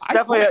will. That's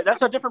definitely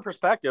that's a different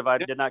perspective. I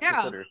did not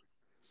consider.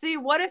 See,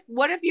 what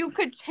if you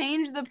could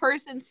change the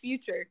person's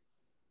future?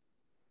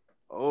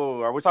 Oh,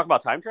 are we talking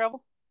about time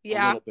travel?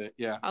 Yeah, a little bit.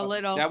 Yeah, a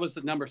little. That was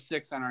the number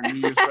 6 on our New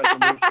Year's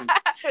resolution.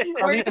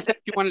 Carlena said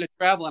she wanted to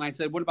travel, and I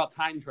said, "What about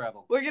time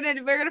travel?" We're gonna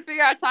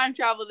figure out time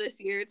travel this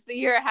year. It's the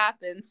year it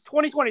happens.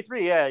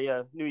 2023.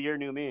 Yeah. New year,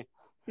 new me.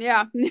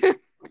 Yeah.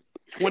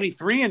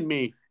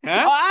 23andMe.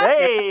 Huh?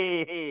 What?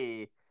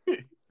 Hey,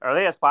 are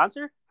they a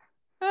sponsor?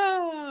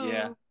 Oh.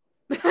 Yeah.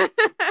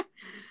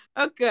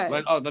 Okay.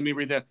 Let me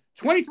read that.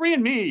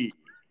 23andMe.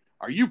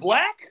 Are you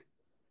black?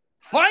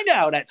 Find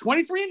out at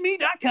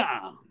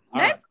 23andme.com.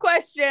 Next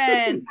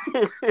question.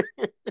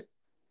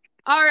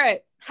 All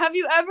right. Have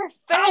you ever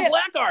How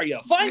black are you?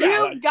 Find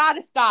out. You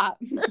gotta stop.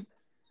 The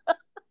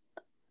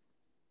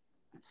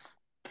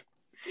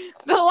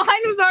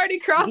line was already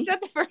crossed at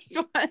the first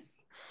one.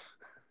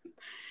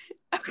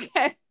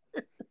 Okay.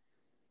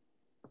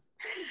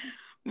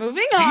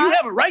 Moving on. Do you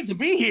have a right to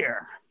be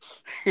here?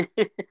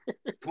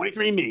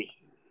 23andMe.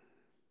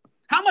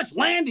 How much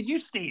land did you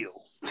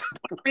steal?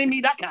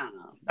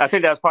 23andme.com. I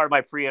think that's part of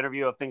my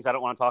pre-interview of things I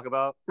don't want to talk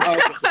about.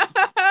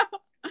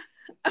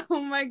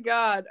 Oh my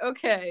God.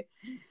 Okay.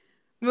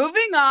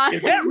 Moving on.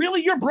 Is that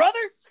really your brother?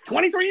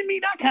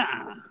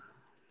 23andme.com.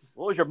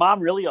 What was your mom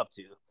really up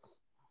to?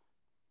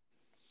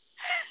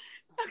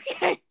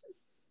 Okay.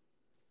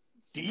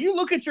 Do you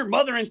look at your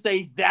mother and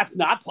say, that's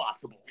not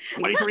possible?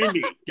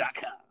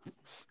 23andme.com.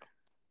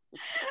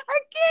 I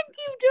can't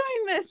keep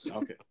doing this.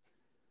 Okay.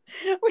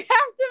 We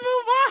have to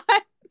move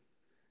on.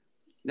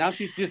 Now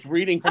she's just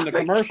reading from the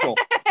commercial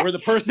where the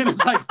person is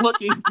like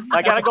looking.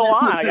 I gotta go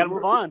on. I gotta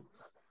move on.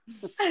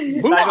 Move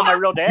Not even on. my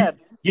real dad.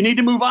 You need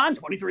to move on.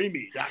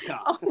 23andme.com.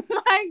 Oh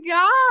my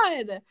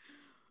God.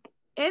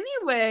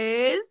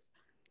 Anyways,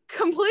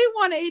 complete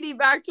 180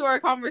 back to our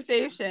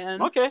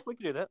conversation. Okay, we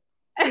can do that.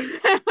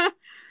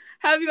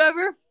 Have you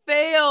ever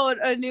failed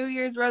a New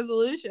Year's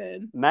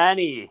resolution?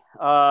 Many.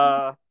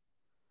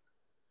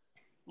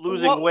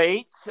 Losing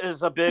weight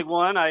is a big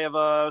one. I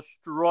have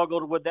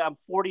struggled with that. I'm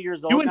 40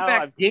 years old You, in now.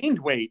 fact, gained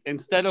weight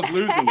instead of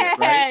losing it,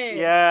 right? Hey!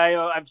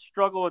 Yeah, I've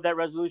struggled with that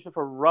resolution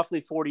for roughly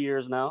 40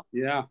 years now.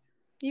 Yeah.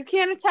 You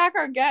can't attack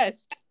our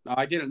guest. No,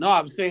 I didn't. No, I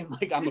was saying,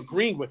 like, I'm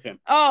agreeing with him.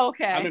 Oh,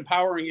 okay. I'm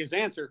empowering his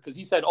answer because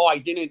he said, I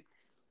didn't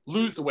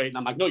lose the weight. And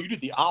I'm like, no, you did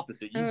the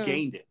opposite. You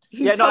gained it.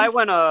 Yeah, no, I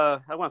went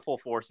full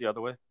force the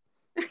other way.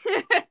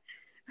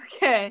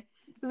 Okay.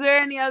 Is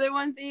there any other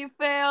ones that you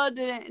failed?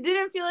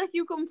 Didn't feel like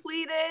you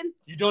completed?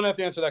 You don't have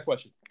to answer that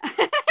question.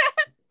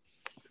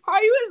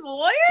 Are you his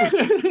lawyer?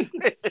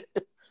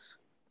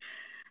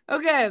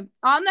 Okay.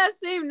 On that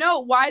same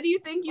note, why do you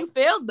think you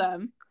failed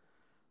them?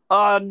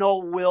 No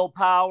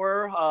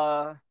willpower.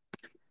 I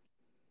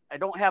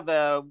don't have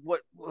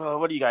what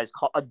do you guys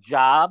call a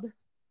job?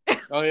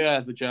 Oh yeah,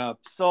 the job.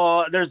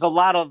 So there's a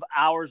lot of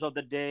hours of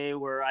the day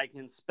where I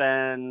can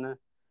spend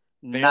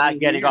not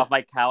getting off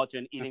my couch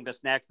and eating the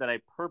snacks that I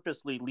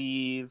purposely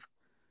leave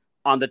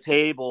on the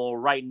table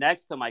right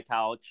next to my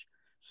couch,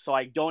 so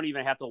I don't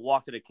even have to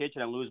walk to the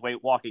kitchen and lose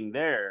weight walking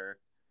there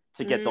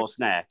to get those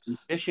snacks.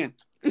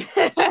 Efficient.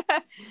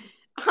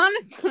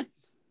 Honestly,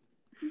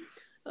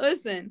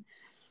 listen.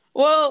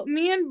 Well,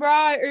 me and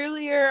Bri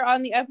earlier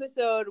on the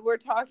episode were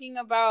talking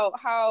about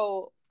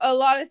how a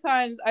lot of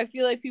times I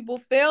feel like people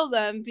fail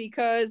them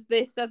because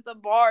they set the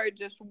bar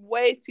just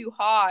way too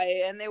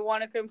high and they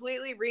want to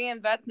completely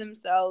reinvent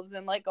themselves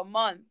in like a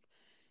month.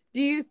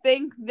 Do you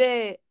think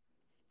that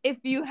if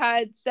you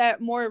had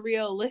set more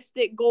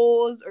realistic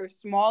goals or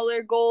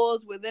smaller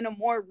goals within a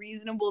more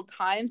reasonable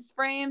time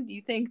frame, do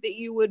you think that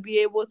you would be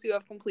able to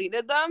have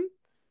completed them?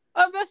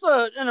 That's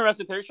an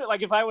interesting picture.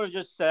 Like if I would have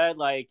just said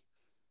like,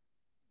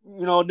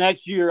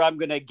 next year I'm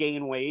gonna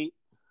gain weight.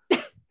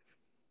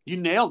 You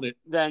nailed it.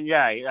 Then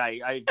yeah,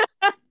 I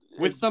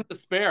with some to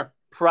spare.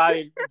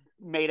 Probably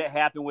made it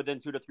happen within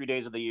 2 to 3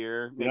 days of the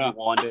year. Maybe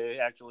 1 day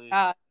actually.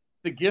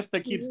 The gift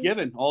that keeps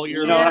giving all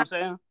year. You know what I'm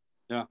saying?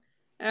 Yeah.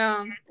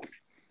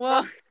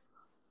 Well.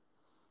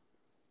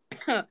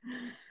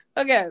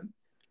 Okay.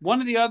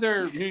 One of the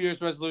other New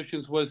Year's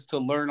resolutions was to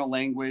learn a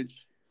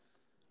language.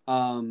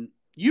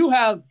 You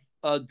have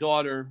a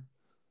daughter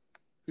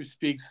who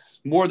speaks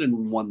more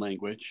than one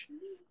language.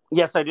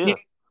 Yes, I do.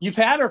 You've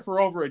had her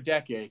for over a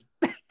decade.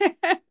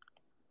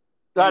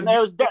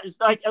 It's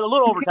like a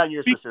little over 10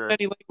 years for sure. As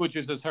many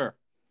languages as her.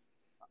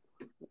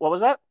 What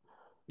was that?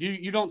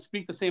 You don't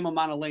speak the same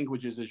amount of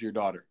languages as your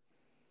daughter.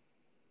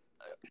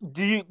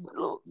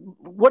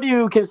 What do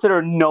you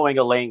consider knowing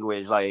a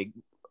language? Like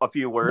a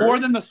few words? More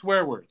than the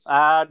swear words. No,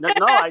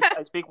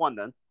 I speak one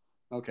then.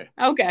 Okay.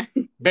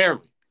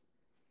 Barely.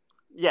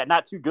 Yeah,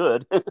 not too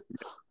good.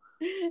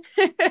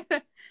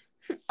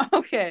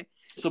 Okay.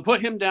 So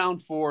put him down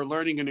for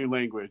learning a new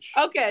language.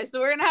 Okay, so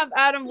we're gonna have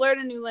Adam learn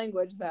a new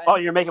language then. Oh,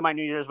 you're making my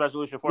New Year's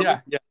resolution for me? Yeah.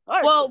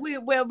 Right. Well, we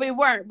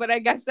weren't, but I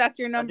guess that's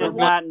your number one.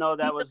 I did not know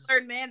that was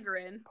learn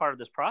Mandarin. Part of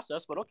this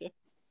process, but okay.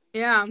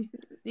 Yeah,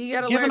 you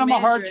gotta giving learn him Mandarin. a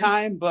hard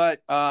time,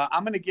 but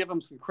I'm gonna give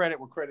him some credit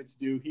where credit's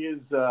due. He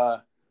is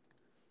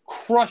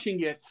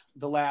crushing it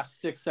the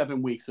last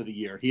 6-7 weeks of the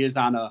year. He is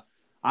on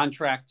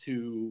track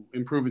to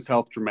improve his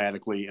health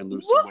dramatically and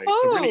lose some weight.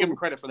 So we're gonna give him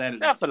credit for that.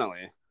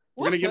 Definitely.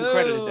 We're going to give him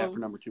credit at that for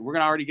number 2. We're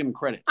going to already give him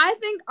credit. I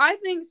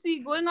think, see,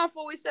 going off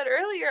what we said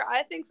earlier,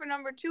 I think for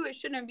number 2, it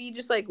shouldn't be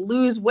just like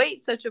lose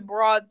weight, such a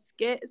broad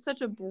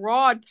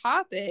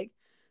topic.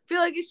 I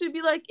feel like it should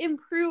be like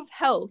improve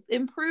health,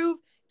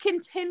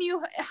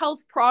 continue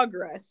health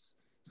progress,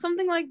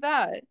 something like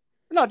that.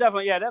 No,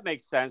 definitely. Yeah, that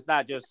makes sense.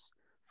 Not just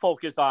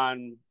focus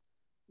on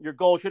your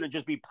goal shouldn't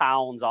just be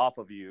pounds off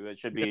of you. It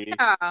should be,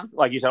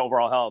 like you said,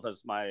 overall health.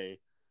 Is my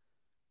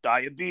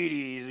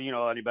diabetes,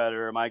 any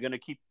better? Am I going to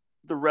keep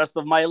the rest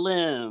of my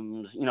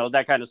limbs,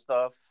 that kind of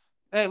stuff.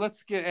 Hey,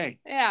 let's get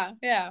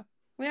Yeah.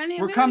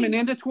 We're coming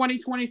into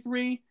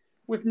 2023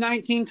 with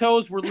 19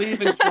 toes. We're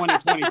leaving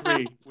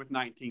 2023 with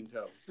 19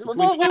 toes.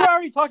 Well, we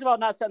already talked about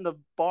not setting the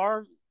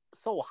bar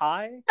so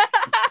high.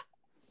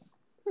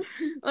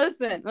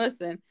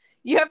 Listen.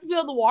 You have to be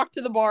able to walk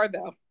to the bar,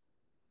 though.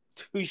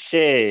 Touche.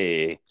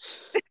 I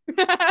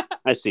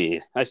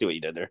see what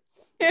you did there.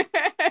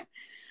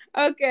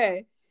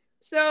 Okay.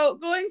 So,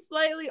 going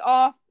slightly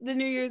off the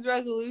New Year's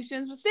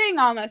resolutions, but staying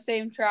on that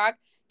same track,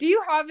 do you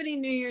have any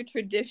New Year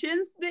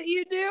traditions that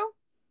you do?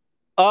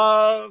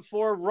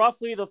 For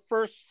roughly the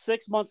first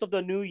 6 months of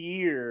the new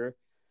year,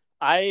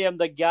 I am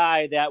the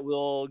guy that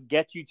will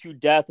get you to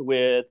death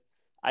with,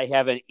 I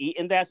haven't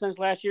eaten that since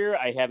last year.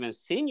 I haven't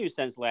seen you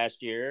since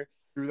last year.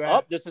 True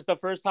that. This is the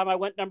first time I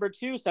went number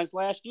 2 since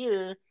last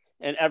year.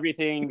 and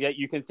everything that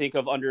you can think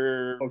of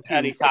under Oh,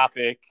 any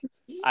topic,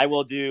 I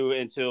will do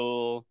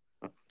until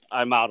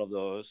I'm out of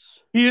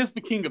those. He is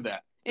the king of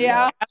that.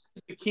 Yeah.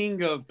 He's the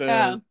king of the.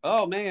 Yeah.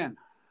 Oh man,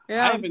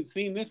 Yeah. I haven't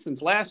seen this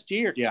since last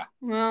year. Yeah.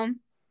 Well,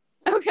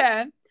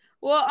 okay.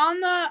 Well, on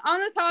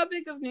the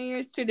topic of New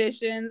Year's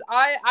traditions,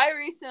 I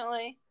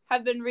recently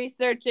have been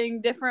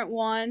researching different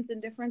ones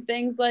and different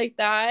things like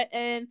that,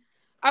 and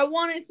I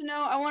wanted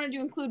to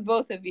include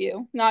both of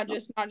you, not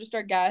just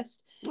our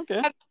guest. Okay.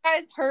 Have you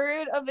guys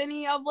heard of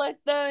any of like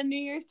the New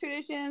Year's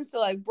traditions to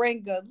like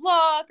bring good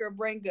luck or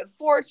bring good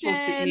fortune?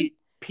 Supposed to eat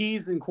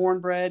peas and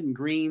cornbread and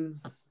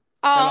greens.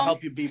 That'll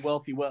help you be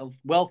wealthy,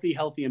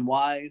 healthy, and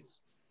wise.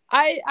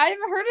 I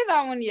haven't heard of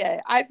that one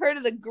yet. I've heard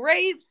of the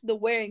grapes, the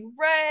wearing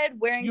red,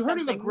 wearing You heard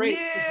something of the grapes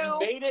new.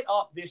 because you made it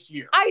up this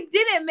year. I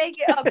didn't make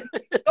it up.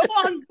 Go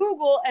on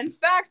Google and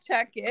fact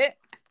check it.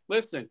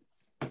 Listen,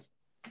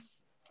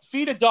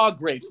 feed a dog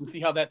grapes and see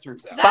how that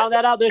turns out. Found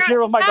that out this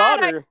year with my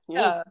daughter.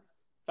 Yeah.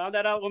 Found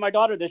that out with my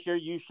daughter this year.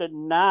 You should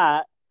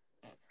not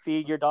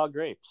feed your dog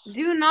grapes.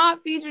 Do not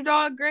feed your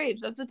dog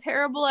grapes. That's a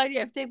terrible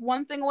idea. If you take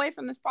one thing away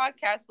from this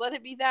podcast, let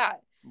it be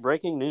that.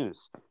 Breaking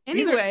news.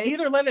 Anyways.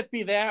 Either let it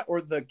be that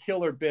or the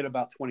killer bit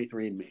about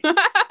 23andMe.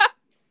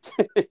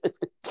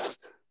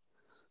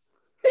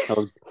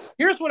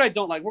 Here's what I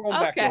don't like. We're going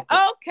back.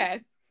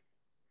 Okay.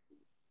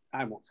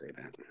 I won't say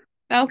that.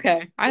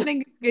 Okay. I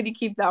think it's good to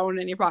keep that one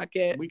in your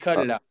pocket. We cut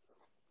it out.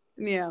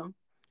 Yeah.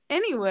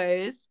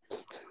 Anyways,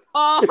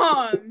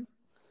 but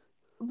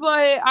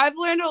I've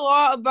learned a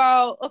lot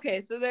about,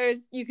 so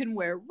you can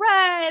wear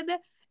red.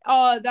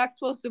 That's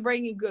supposed to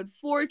bring you good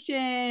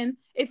fortune.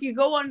 If you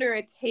go under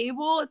a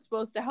table, it's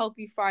supposed to help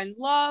you find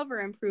love or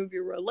improve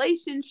your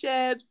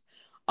relationships.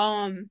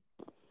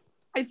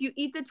 If you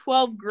eat the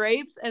 12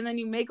 grapes and then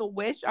you make a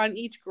wish on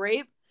each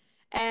grape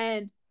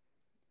and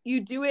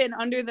you do it in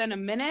under than a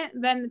minute,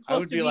 then it's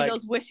supposed to be like,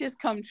 those wishes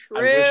come true.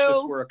 I wish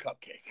this were a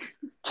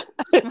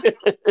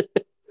cupcake.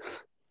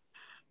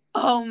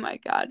 Oh my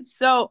God.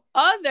 So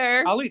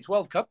I'll eat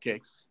 12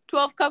 cupcakes.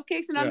 12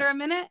 cupcakes in under a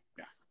minute?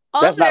 Yeah.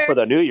 That's not for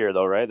the New Year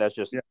though, right? That's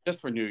just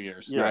just for New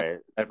Year's. Yeah, right.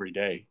 Every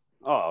day.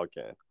 Oh,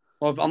 okay.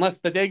 Well, unless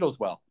the day goes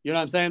well. You know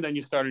what I'm saying? Then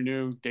you start a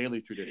new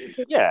daily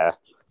tradition. Yeah.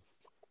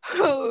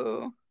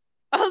 Oh.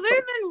 Other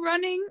than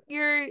running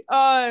your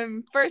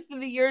first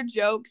of the year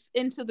jokes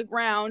into the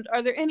ground,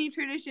 are there any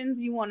traditions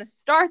you want to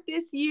start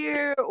this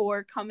year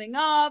or coming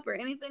up or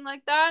anything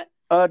like that?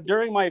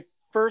 During my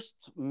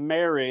first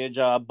marriage,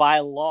 by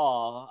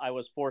law, I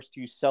was forced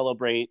to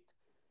celebrate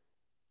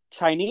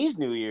Chinese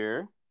New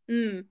Year,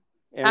 in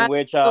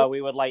which we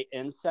would light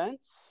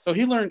incense. So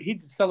he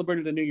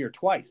celebrated the New Year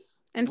twice.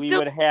 And we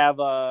would have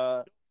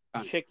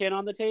chicken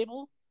on the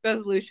table.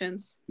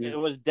 Resolutions. It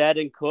was dead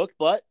and cooked,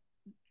 but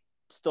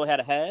still had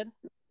a head.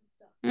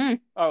 Oh,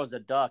 it was a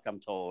duck, I'm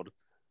told.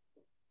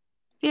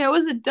 Yeah, it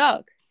was a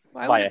duck.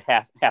 By a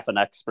half an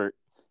expert.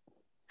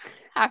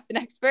 Half an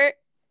expert?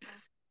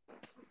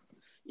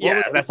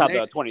 Yeah, that's how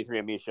the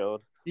 23andMe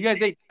showed. You guys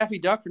ate Daffy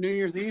Duck for New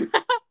Year's Eve?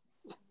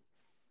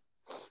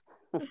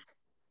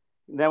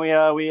 Then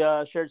we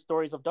shared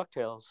stories of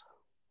DuckTales.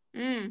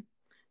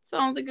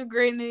 Sounds like a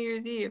great New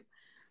Year's Eve.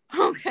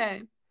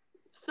 Okay.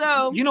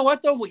 So you know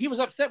what though? He was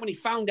upset when he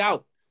found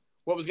out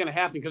what was going to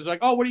happen because like,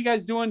 oh, what are you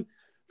guys doing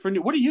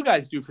what do you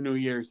guys do for New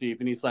Year's Eve?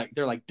 And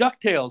they're like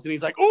DuckTales, and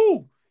he's like,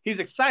 ooh, he's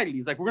excited.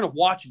 He's like, we're gonna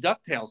watch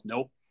DuckTales.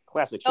 Nope.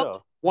 Classic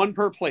show. One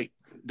per plate.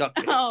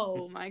 DuckTales.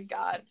 Oh my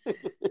God.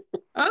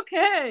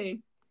 Okay.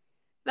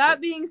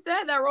 That being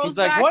said, that rolls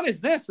back. He's like, what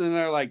is this? And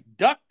they're like,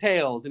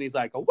 DuckTales, and he's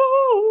like,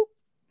 woo.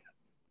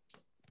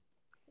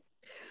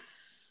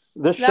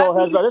 This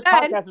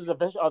podcast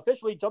has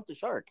officially jumped the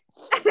shark.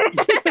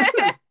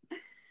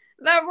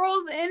 That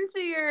rolls into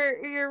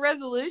your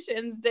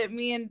resolutions that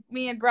me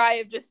and Bri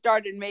have just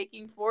started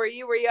making for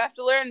you, where you have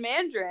to learn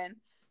Mandarin.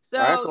 So,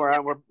 all right,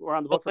 so we're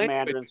on the book for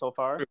Mandarin so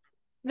far.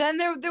 Then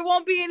there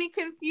won't be any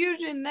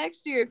confusion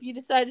next year if you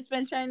decide to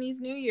spend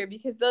Chinese New Year,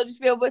 because they'll just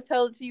be able to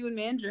tell it to you in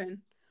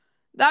Mandarin.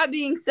 That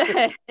being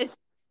said,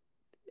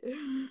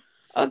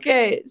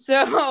 okay,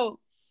 so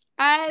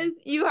as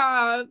you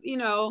have,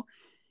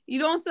 you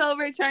don't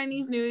celebrate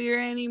Chinese New Year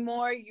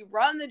anymore. You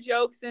run the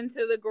jokes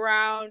into the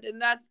ground, and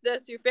that's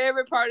your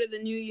favorite part of the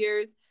New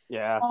Year's.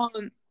 Yeah.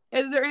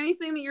 Is there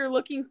anything that you're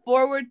looking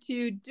forward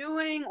to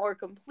doing or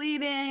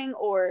completing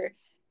or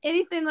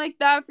anything like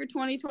that for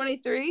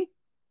 2023?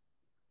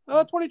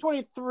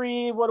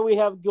 2023, what do we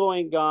have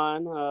going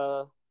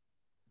on?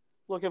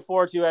 Looking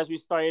forward to, as we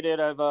started,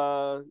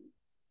 I've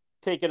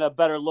taken a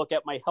better look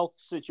at my health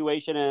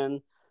situation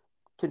and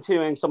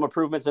continuing some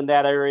improvements in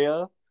that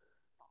area.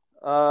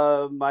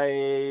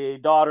 My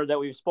daughter that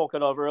we've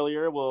spoken of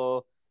earlier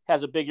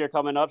has a big year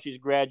coming up. She's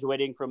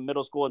graduating from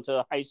middle school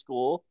into high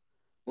school.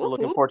 We're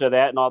looking forward to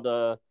that and all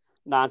the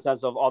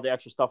nonsense of all the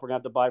extra stuff we're going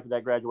to have to buy for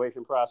that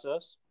graduation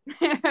process. Do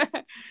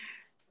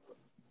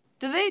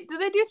they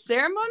do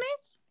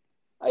ceremonies?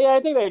 Yeah,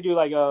 I think they do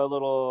like a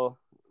little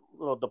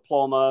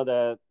diploma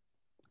that,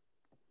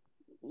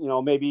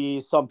 maybe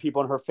some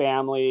people in her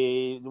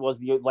family was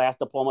the last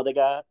diploma they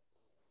got.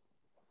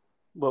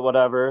 but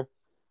whatever.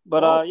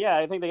 But Oh. yeah,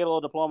 I think they get a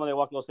little diploma. They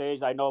walk on the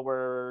stage. I know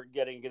we're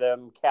getting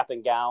them cap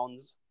and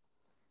gowns.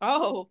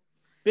 Oh,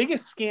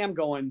 Biggest scam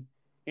going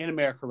in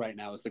America right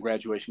now is the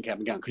graduation cap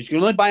and gown, because you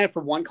can only buy it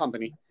from one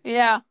company,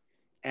 yeah.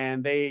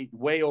 and they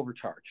way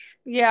overcharge.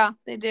 Yeah,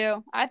 they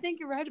do. I think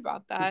you're right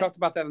about We that. talked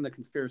about that in the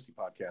conspiracy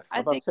podcast. I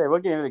was about to say, we're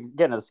getting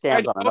into the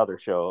scams on another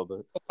show. But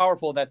So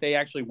powerful that they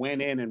actually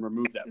went in and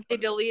removed that. They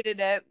deleted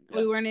it. Yeah.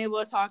 We weren't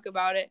able to talk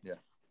about it. Yeah.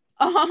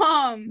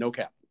 No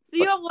cap. So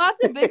you have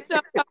lots of big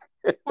stuff coming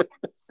in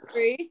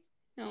 2023.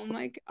 Oh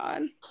my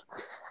god.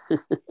 Oh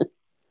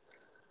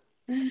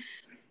my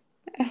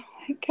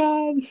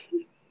god.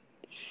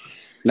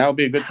 Now would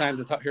be a good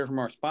time to hear from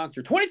our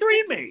sponsor,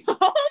 23andMe.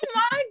 Oh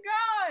my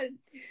god.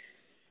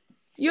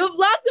 You have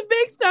lots of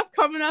big stuff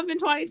coming up in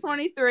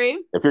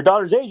 2023. If your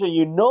daughter's Asian,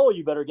 you know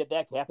you better get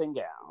that cap and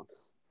gown.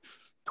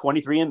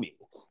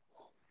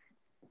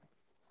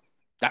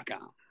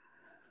 23andme.com.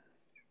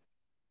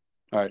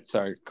 All right,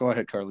 sorry. Go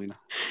ahead, Carlena.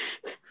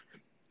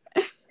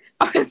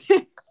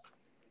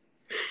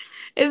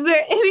 Is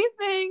there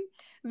anything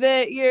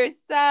that you're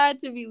sad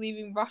to be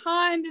leaving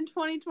behind in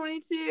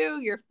 2022?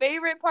 Your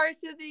favorite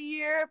parts of the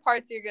year?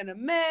 Parts you're going to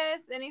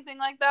miss? Anything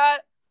like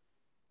that?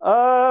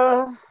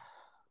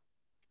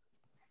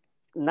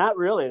 Not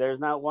really. There's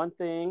not one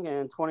thing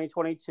in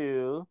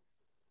 2022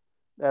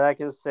 that I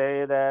can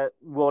say that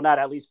will not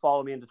at least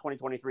follow me into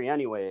 2023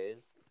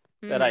 anyways.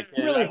 That I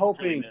can really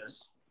hoping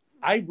this.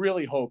 I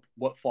really hope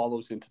what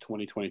follows into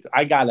 2023.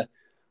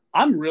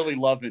 I'm really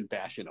loving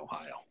Bash in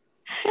Ohio.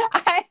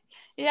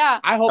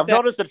 I hope I've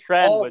noticed a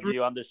trend with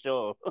you on the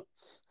show.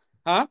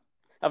 Huh?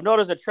 I've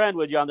noticed a trend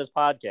with you on this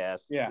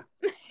podcast. Yeah.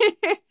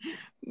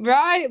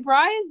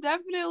 Brian's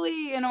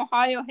definitely an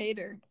Ohio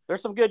hater.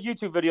 There's some good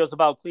YouTube videos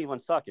about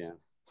Cleveland sucking.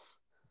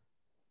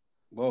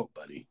 Whoa,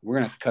 buddy. We're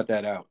going to have to cut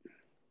that out.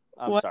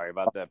 I'm sorry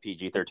about that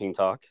PG-13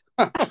 talk.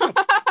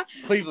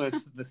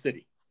 Cleveland's the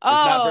city. It's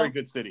not a very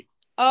good city.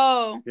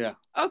 Oh. Yeah.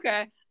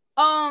 Okay.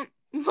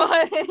 But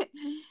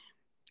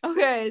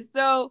okay,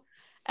 so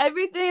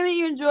everything that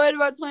you enjoyed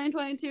about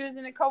 2022 is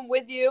going to come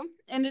with you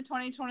into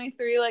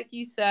 2023, like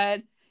you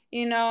said.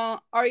 You know,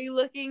 are you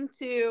looking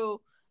to,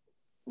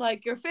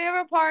 like, your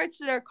favorite parts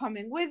that are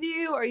coming with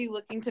you? Are you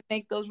looking to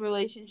make those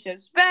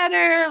relationships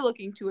better?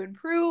 Looking to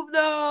improve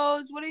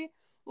those? What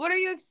are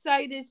you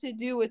excited to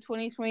do with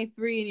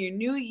 2023 in your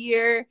new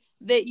year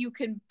that you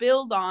can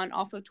build on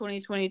off of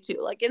 2022?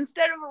 Like,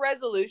 instead of a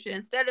resolution,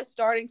 instead of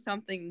starting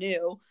something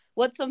new,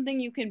 what's something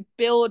you can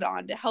build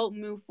on to help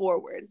move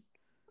forward?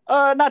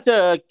 Not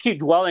to keep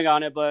dwelling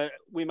on it, but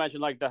we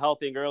mentioned like the health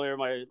thing earlier.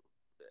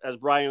 As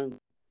Brian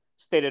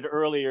stated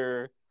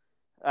earlier,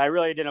 I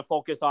really didn't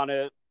focus on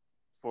it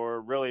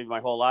for really my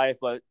whole life,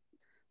 but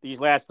these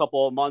last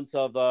couple of months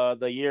of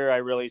the year, I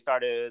really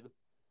started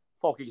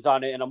focusing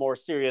on it in a more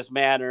serious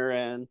manner,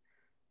 and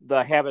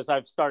the habits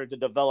I've started to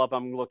develop,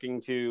 I'm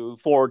looking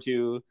forward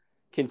to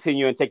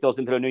continue and take those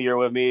into the new year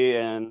with me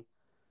and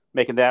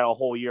making that a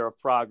whole year of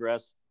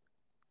progress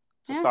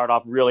to start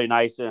off really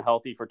nice and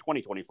healthy for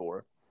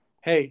 2024.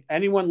 Hey,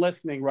 anyone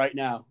listening right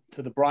now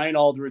to the Brian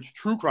Aldridge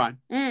True Crime,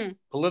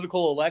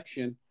 Political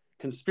Election,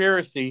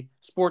 Conspiracy,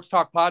 Sports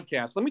Talk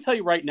podcast, let me tell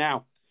you right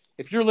now,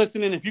 if you're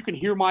listening, if you can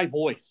hear my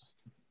voice,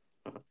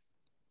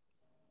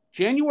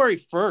 January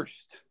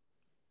 1st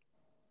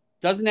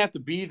doesn't have to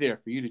be there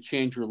for you to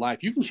change your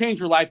life. You can change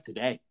your life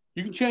today.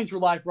 You can change your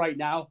life right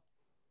now.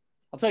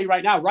 I'll tell you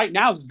right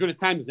now is as good a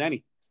time as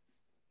any.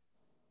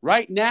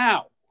 Right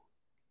now,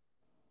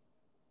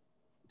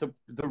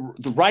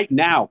 the right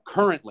now,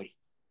 currently,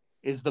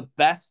 is the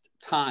best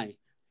time.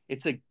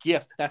 It's a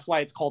gift. That's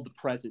why it's called the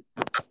present.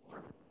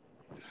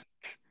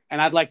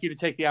 And I'd like you to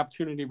take the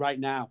opportunity right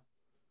now.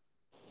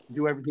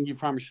 Do everything you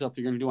promised yourself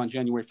you're going to do on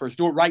January 1st.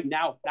 Do it right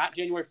now, not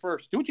January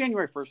 1st. Do it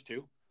January 1st,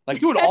 too. Like,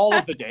 do it all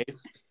of the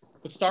days.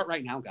 But start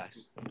right now,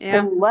 guys. Yeah.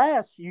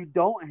 Unless you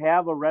don't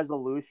have a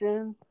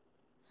resolution,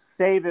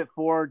 save it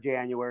for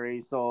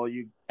January. So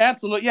you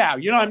absolutely, yeah.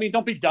 You know what I mean?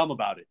 Don't be dumb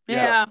about it.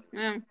 Yeah.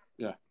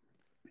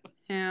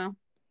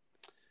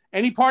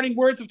 Any parting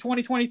words of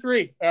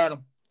 2023,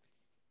 Adam?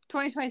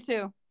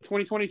 2022.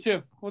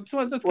 2022. Well,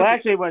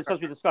 actually, since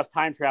we discussed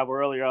time travel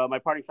earlier, my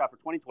parting shot for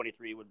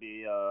 2023 would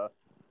be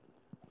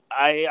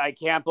I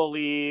can't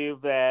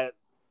believe that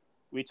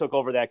we took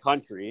over that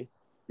country.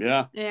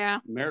 Yeah. Yeah.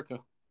 America.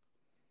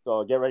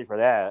 So get ready for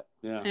that.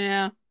 Yeah.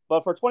 Yeah.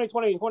 But for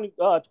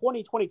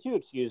 2022,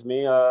 excuse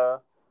me,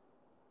 no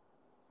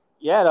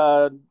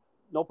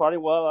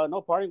parting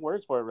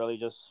words for it, really.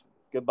 Just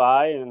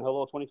goodbye and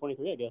hello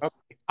 2023, I guess.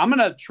 Okay. I'm going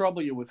to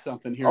trouble you with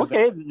something here.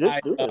 Okay,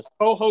 just do this.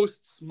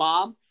 Co-host's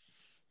mom,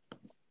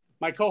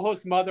 my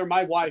co-host's mother,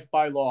 my wife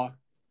by law.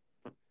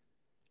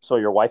 So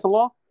your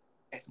wife-in-law?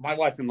 My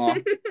wife-in-law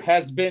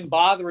has been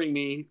bothering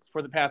me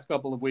for the past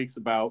couple of weeks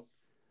about,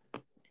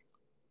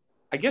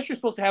 I guess you're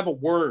supposed to have a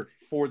word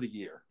for the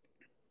year.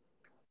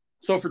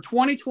 So for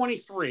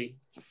 2023,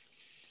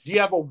 do you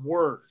have a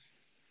word?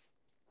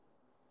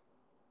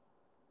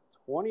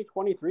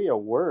 2023, a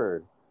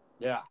word.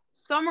 Yeah.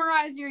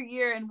 Summarize your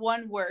year in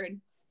one word.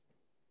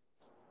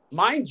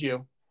 Mind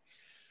you,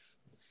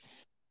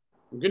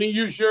 I'm going to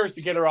use yours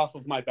to get her off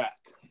of my back.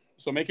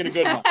 So make it a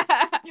good one.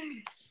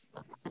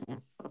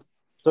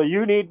 So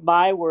you need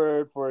my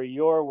word for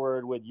your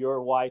word with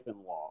your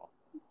wife-in-law.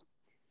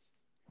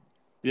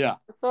 Yeah.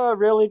 That's a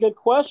really good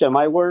question.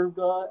 My word,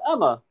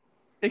 Emma.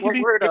 It What can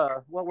be word?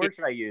 What word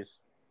should I use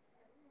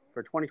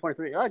for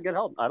 2023? Good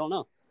help. I don't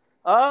know.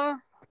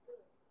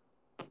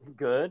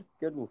 Good.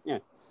 Yeah.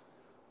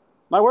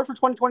 My word for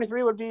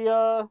 2023 would be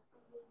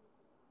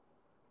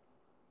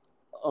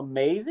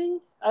amazing.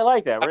 I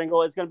like that. We're gonna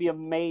go. It's gonna be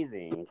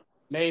amazing.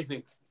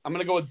 Amazing. I'm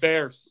gonna go with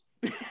Bears.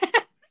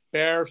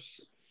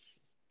 Bears.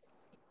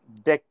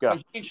 Dicka.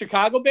 You mean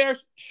Chicago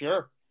Bears?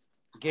 Sure.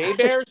 Gay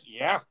Bears?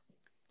 Yeah.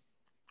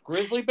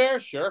 Grizzly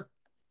Bears? Sure.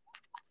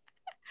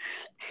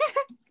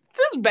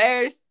 Just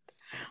Bears.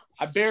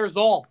 I Bears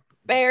all.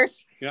 Bears.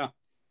 Yeah.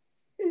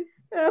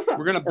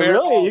 We're gonna bear.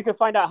 Really, all. you can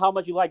find out how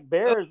much you like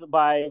bears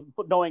by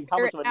knowing how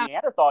much of a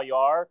Neanderthal you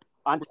are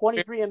on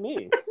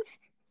 23andMe.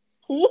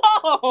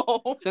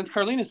 Whoa! Since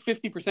Carlena's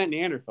 50%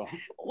 Neanderthal.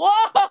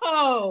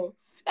 Whoa!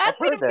 That's I've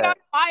heard gonna be that.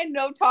 on my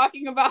no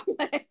talking about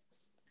list.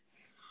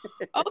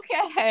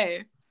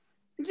 Okay.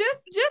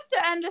 Just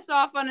to end us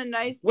off on a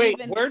nice. Wait,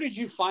 even... where did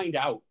you find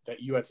out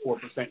that you had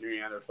 4%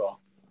 Neanderthal?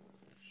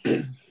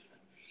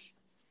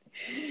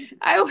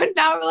 I would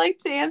not like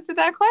to answer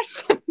that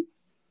question.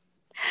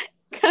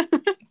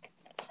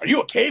 Are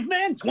you a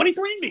caveman?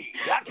 23andMe.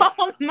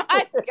 Oh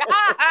my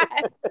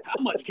god! How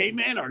much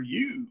caveman are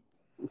you?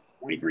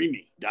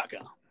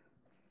 23andMe.com.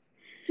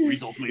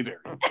 Results may vary.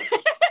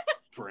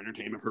 For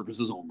entertainment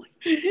purposes only.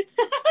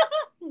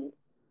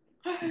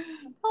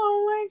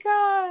 Oh my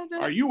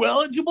god. Are you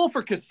eligible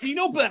for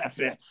casino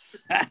benefits?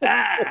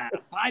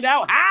 Find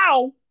out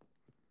how.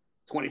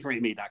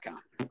 23andMe.com.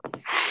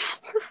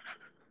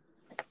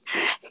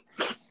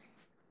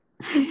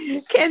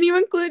 Can you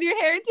include your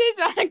heritage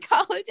on a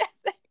college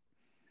essay?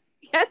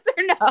 Yes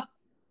or no?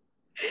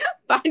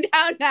 Find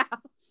out now.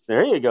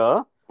 There you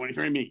go.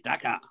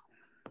 23andMe.com.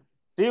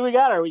 See, we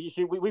got her.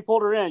 We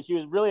pulled her in. She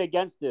was really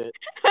against it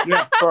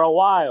Yeah, for a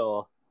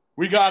while.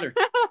 we got her.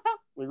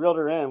 We reeled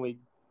her in. We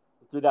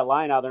threw that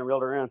line out there and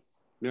reeled her in.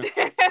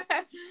 Yeah.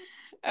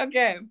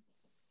 Okay.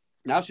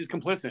 Now she's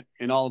complicit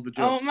in all of the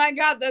jokes. Oh my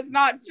god, that's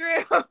not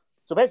true.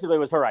 So basically, it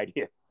was her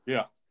idea.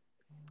 Yeah.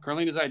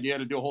 Carlena's idea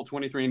to do a whole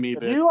 23andMe If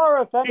bit. you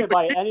are offended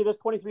by any of this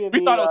 23andMe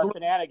We thought it was...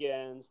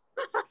 shenanigans,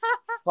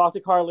 talk to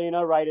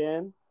Carlena. Write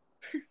in.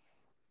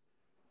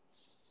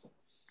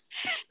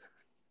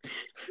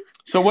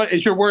 So what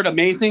is your word?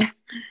 Amazing?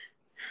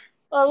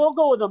 We'll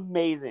go with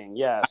amazing.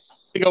 Yes.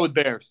 I go with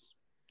bears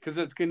because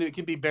it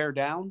can be bear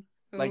down,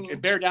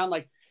 like bear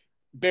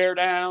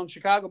down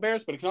Chicago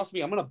Bears, but it can also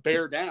be I'm gonna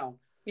bear down.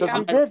 Because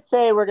we did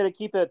say we're going to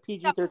keep it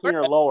PG-13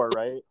 or lower,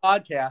 right?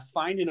 Podcast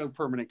finding a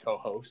permanent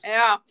co-host.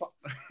 Yeah.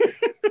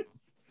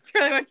 It's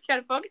really what you got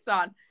to focus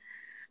on.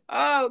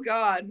 Oh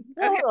god.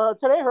 Yeah, Okay.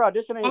 today her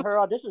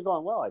audition's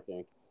going well, I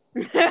think.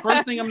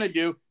 First thing I'm gonna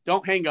do,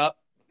 don't hang up.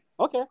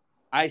 Okay.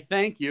 I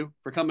thank you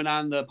for coming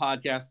on the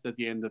podcast at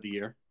the end of the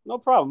year. No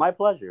problem. My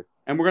pleasure.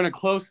 And we're going to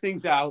close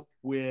things out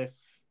with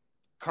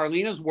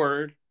Carlena's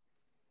word,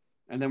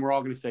 and then we're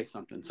all going to say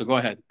something. So go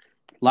ahead.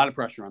 A lot of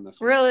pressure on this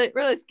one.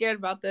 Really scared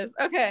about this.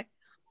 Okay.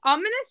 I'm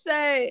going to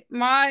say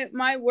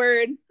my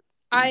word.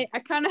 I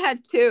kind of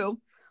had two.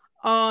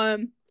 I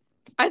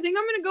think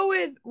I'm going to go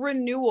with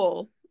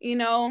renewal,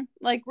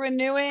 like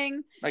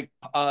renewing. Like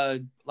a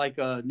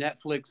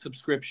Netflix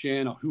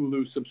subscription, a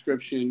Hulu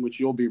subscription, which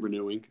you'll be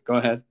renewing. Go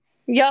ahead.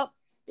 Yep.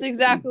 That's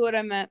exactly what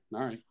I meant.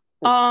 All right.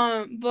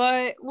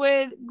 But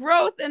with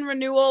growth and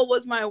renewal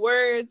was my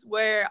words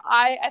where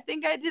I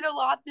think I did a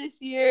lot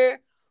this year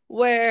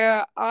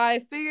where I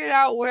figured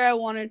out where I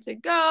wanted to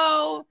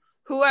go,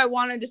 who I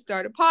wanted to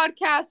start a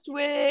podcast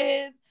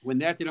with. When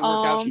that didn't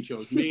work out, she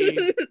chose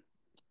me.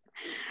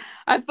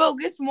 I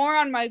focused more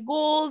on my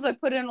goals. I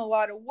put in a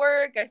lot of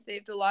work. I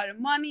saved a lot of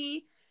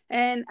money.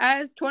 And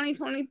as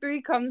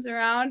 2023 comes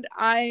around,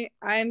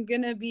 I'm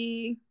going to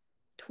be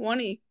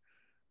 20.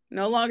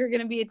 No longer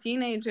going to be a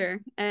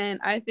teenager. And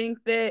I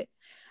think that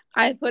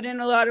I put in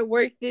a lot of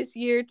work this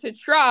year to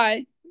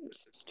try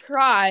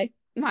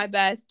my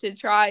best to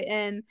try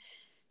and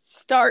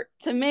start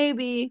to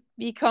maybe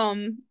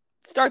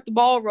start the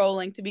ball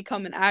rolling to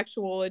become an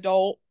actual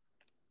adult.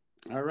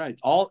 All right.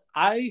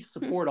 I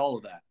support all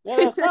of that. Yeah,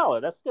 that's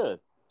solid. That's good.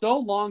 So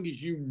long as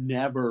you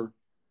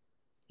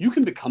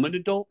can become an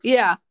adult.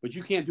 Yeah. But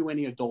you can't do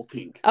any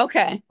adulting.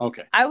 Okay.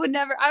 I would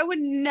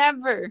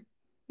never.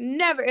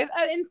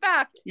 In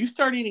fact, you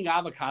start eating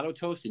avocado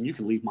toast and you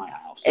can leave my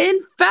house. In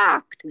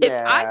fact, if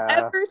I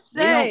ever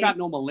say, we don't got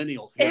no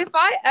millennials here. If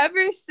I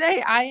ever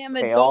say I am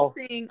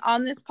adulting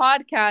on this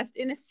podcast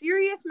in a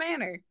serious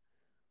manner,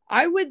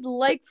 I would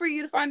like for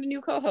you to find a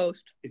new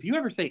co-host. If you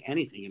ever say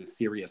anything in a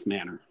serious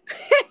manner.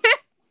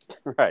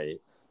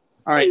 Right.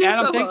 All right,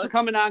 Adam, co-host. Thanks for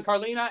coming on.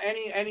 Carlena,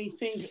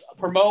 anything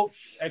promote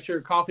at your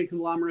coffee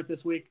conglomerate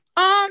this week?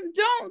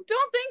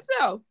 Don't think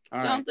so.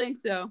 All don't think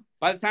so.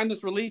 By the time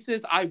this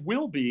releases, I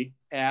will be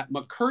at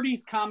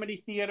McCurdy's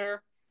Comedy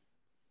Theater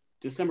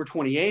December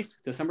 28th,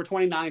 December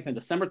 29th, and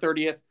December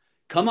 30th.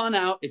 come on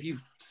out. If you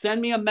send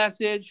me a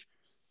message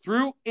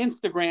through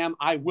Instagram,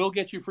 I will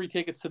get you free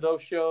tickets to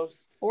those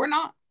shows. Or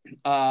not.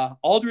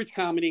 Aldrich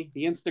Comedy,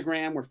 the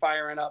Instagram, we're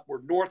firing up.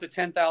 We're north of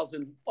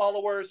 10,000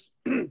 followers.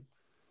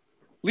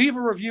 Leave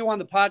a review on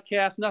the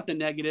podcast. Nothing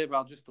negative.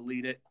 I'll just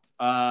delete it.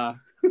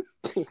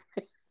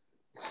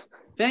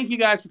 Thank you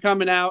guys for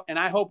coming out, and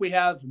I hope we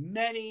have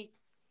many,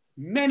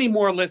 many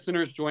more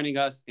listeners joining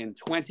us in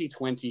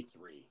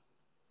 2023.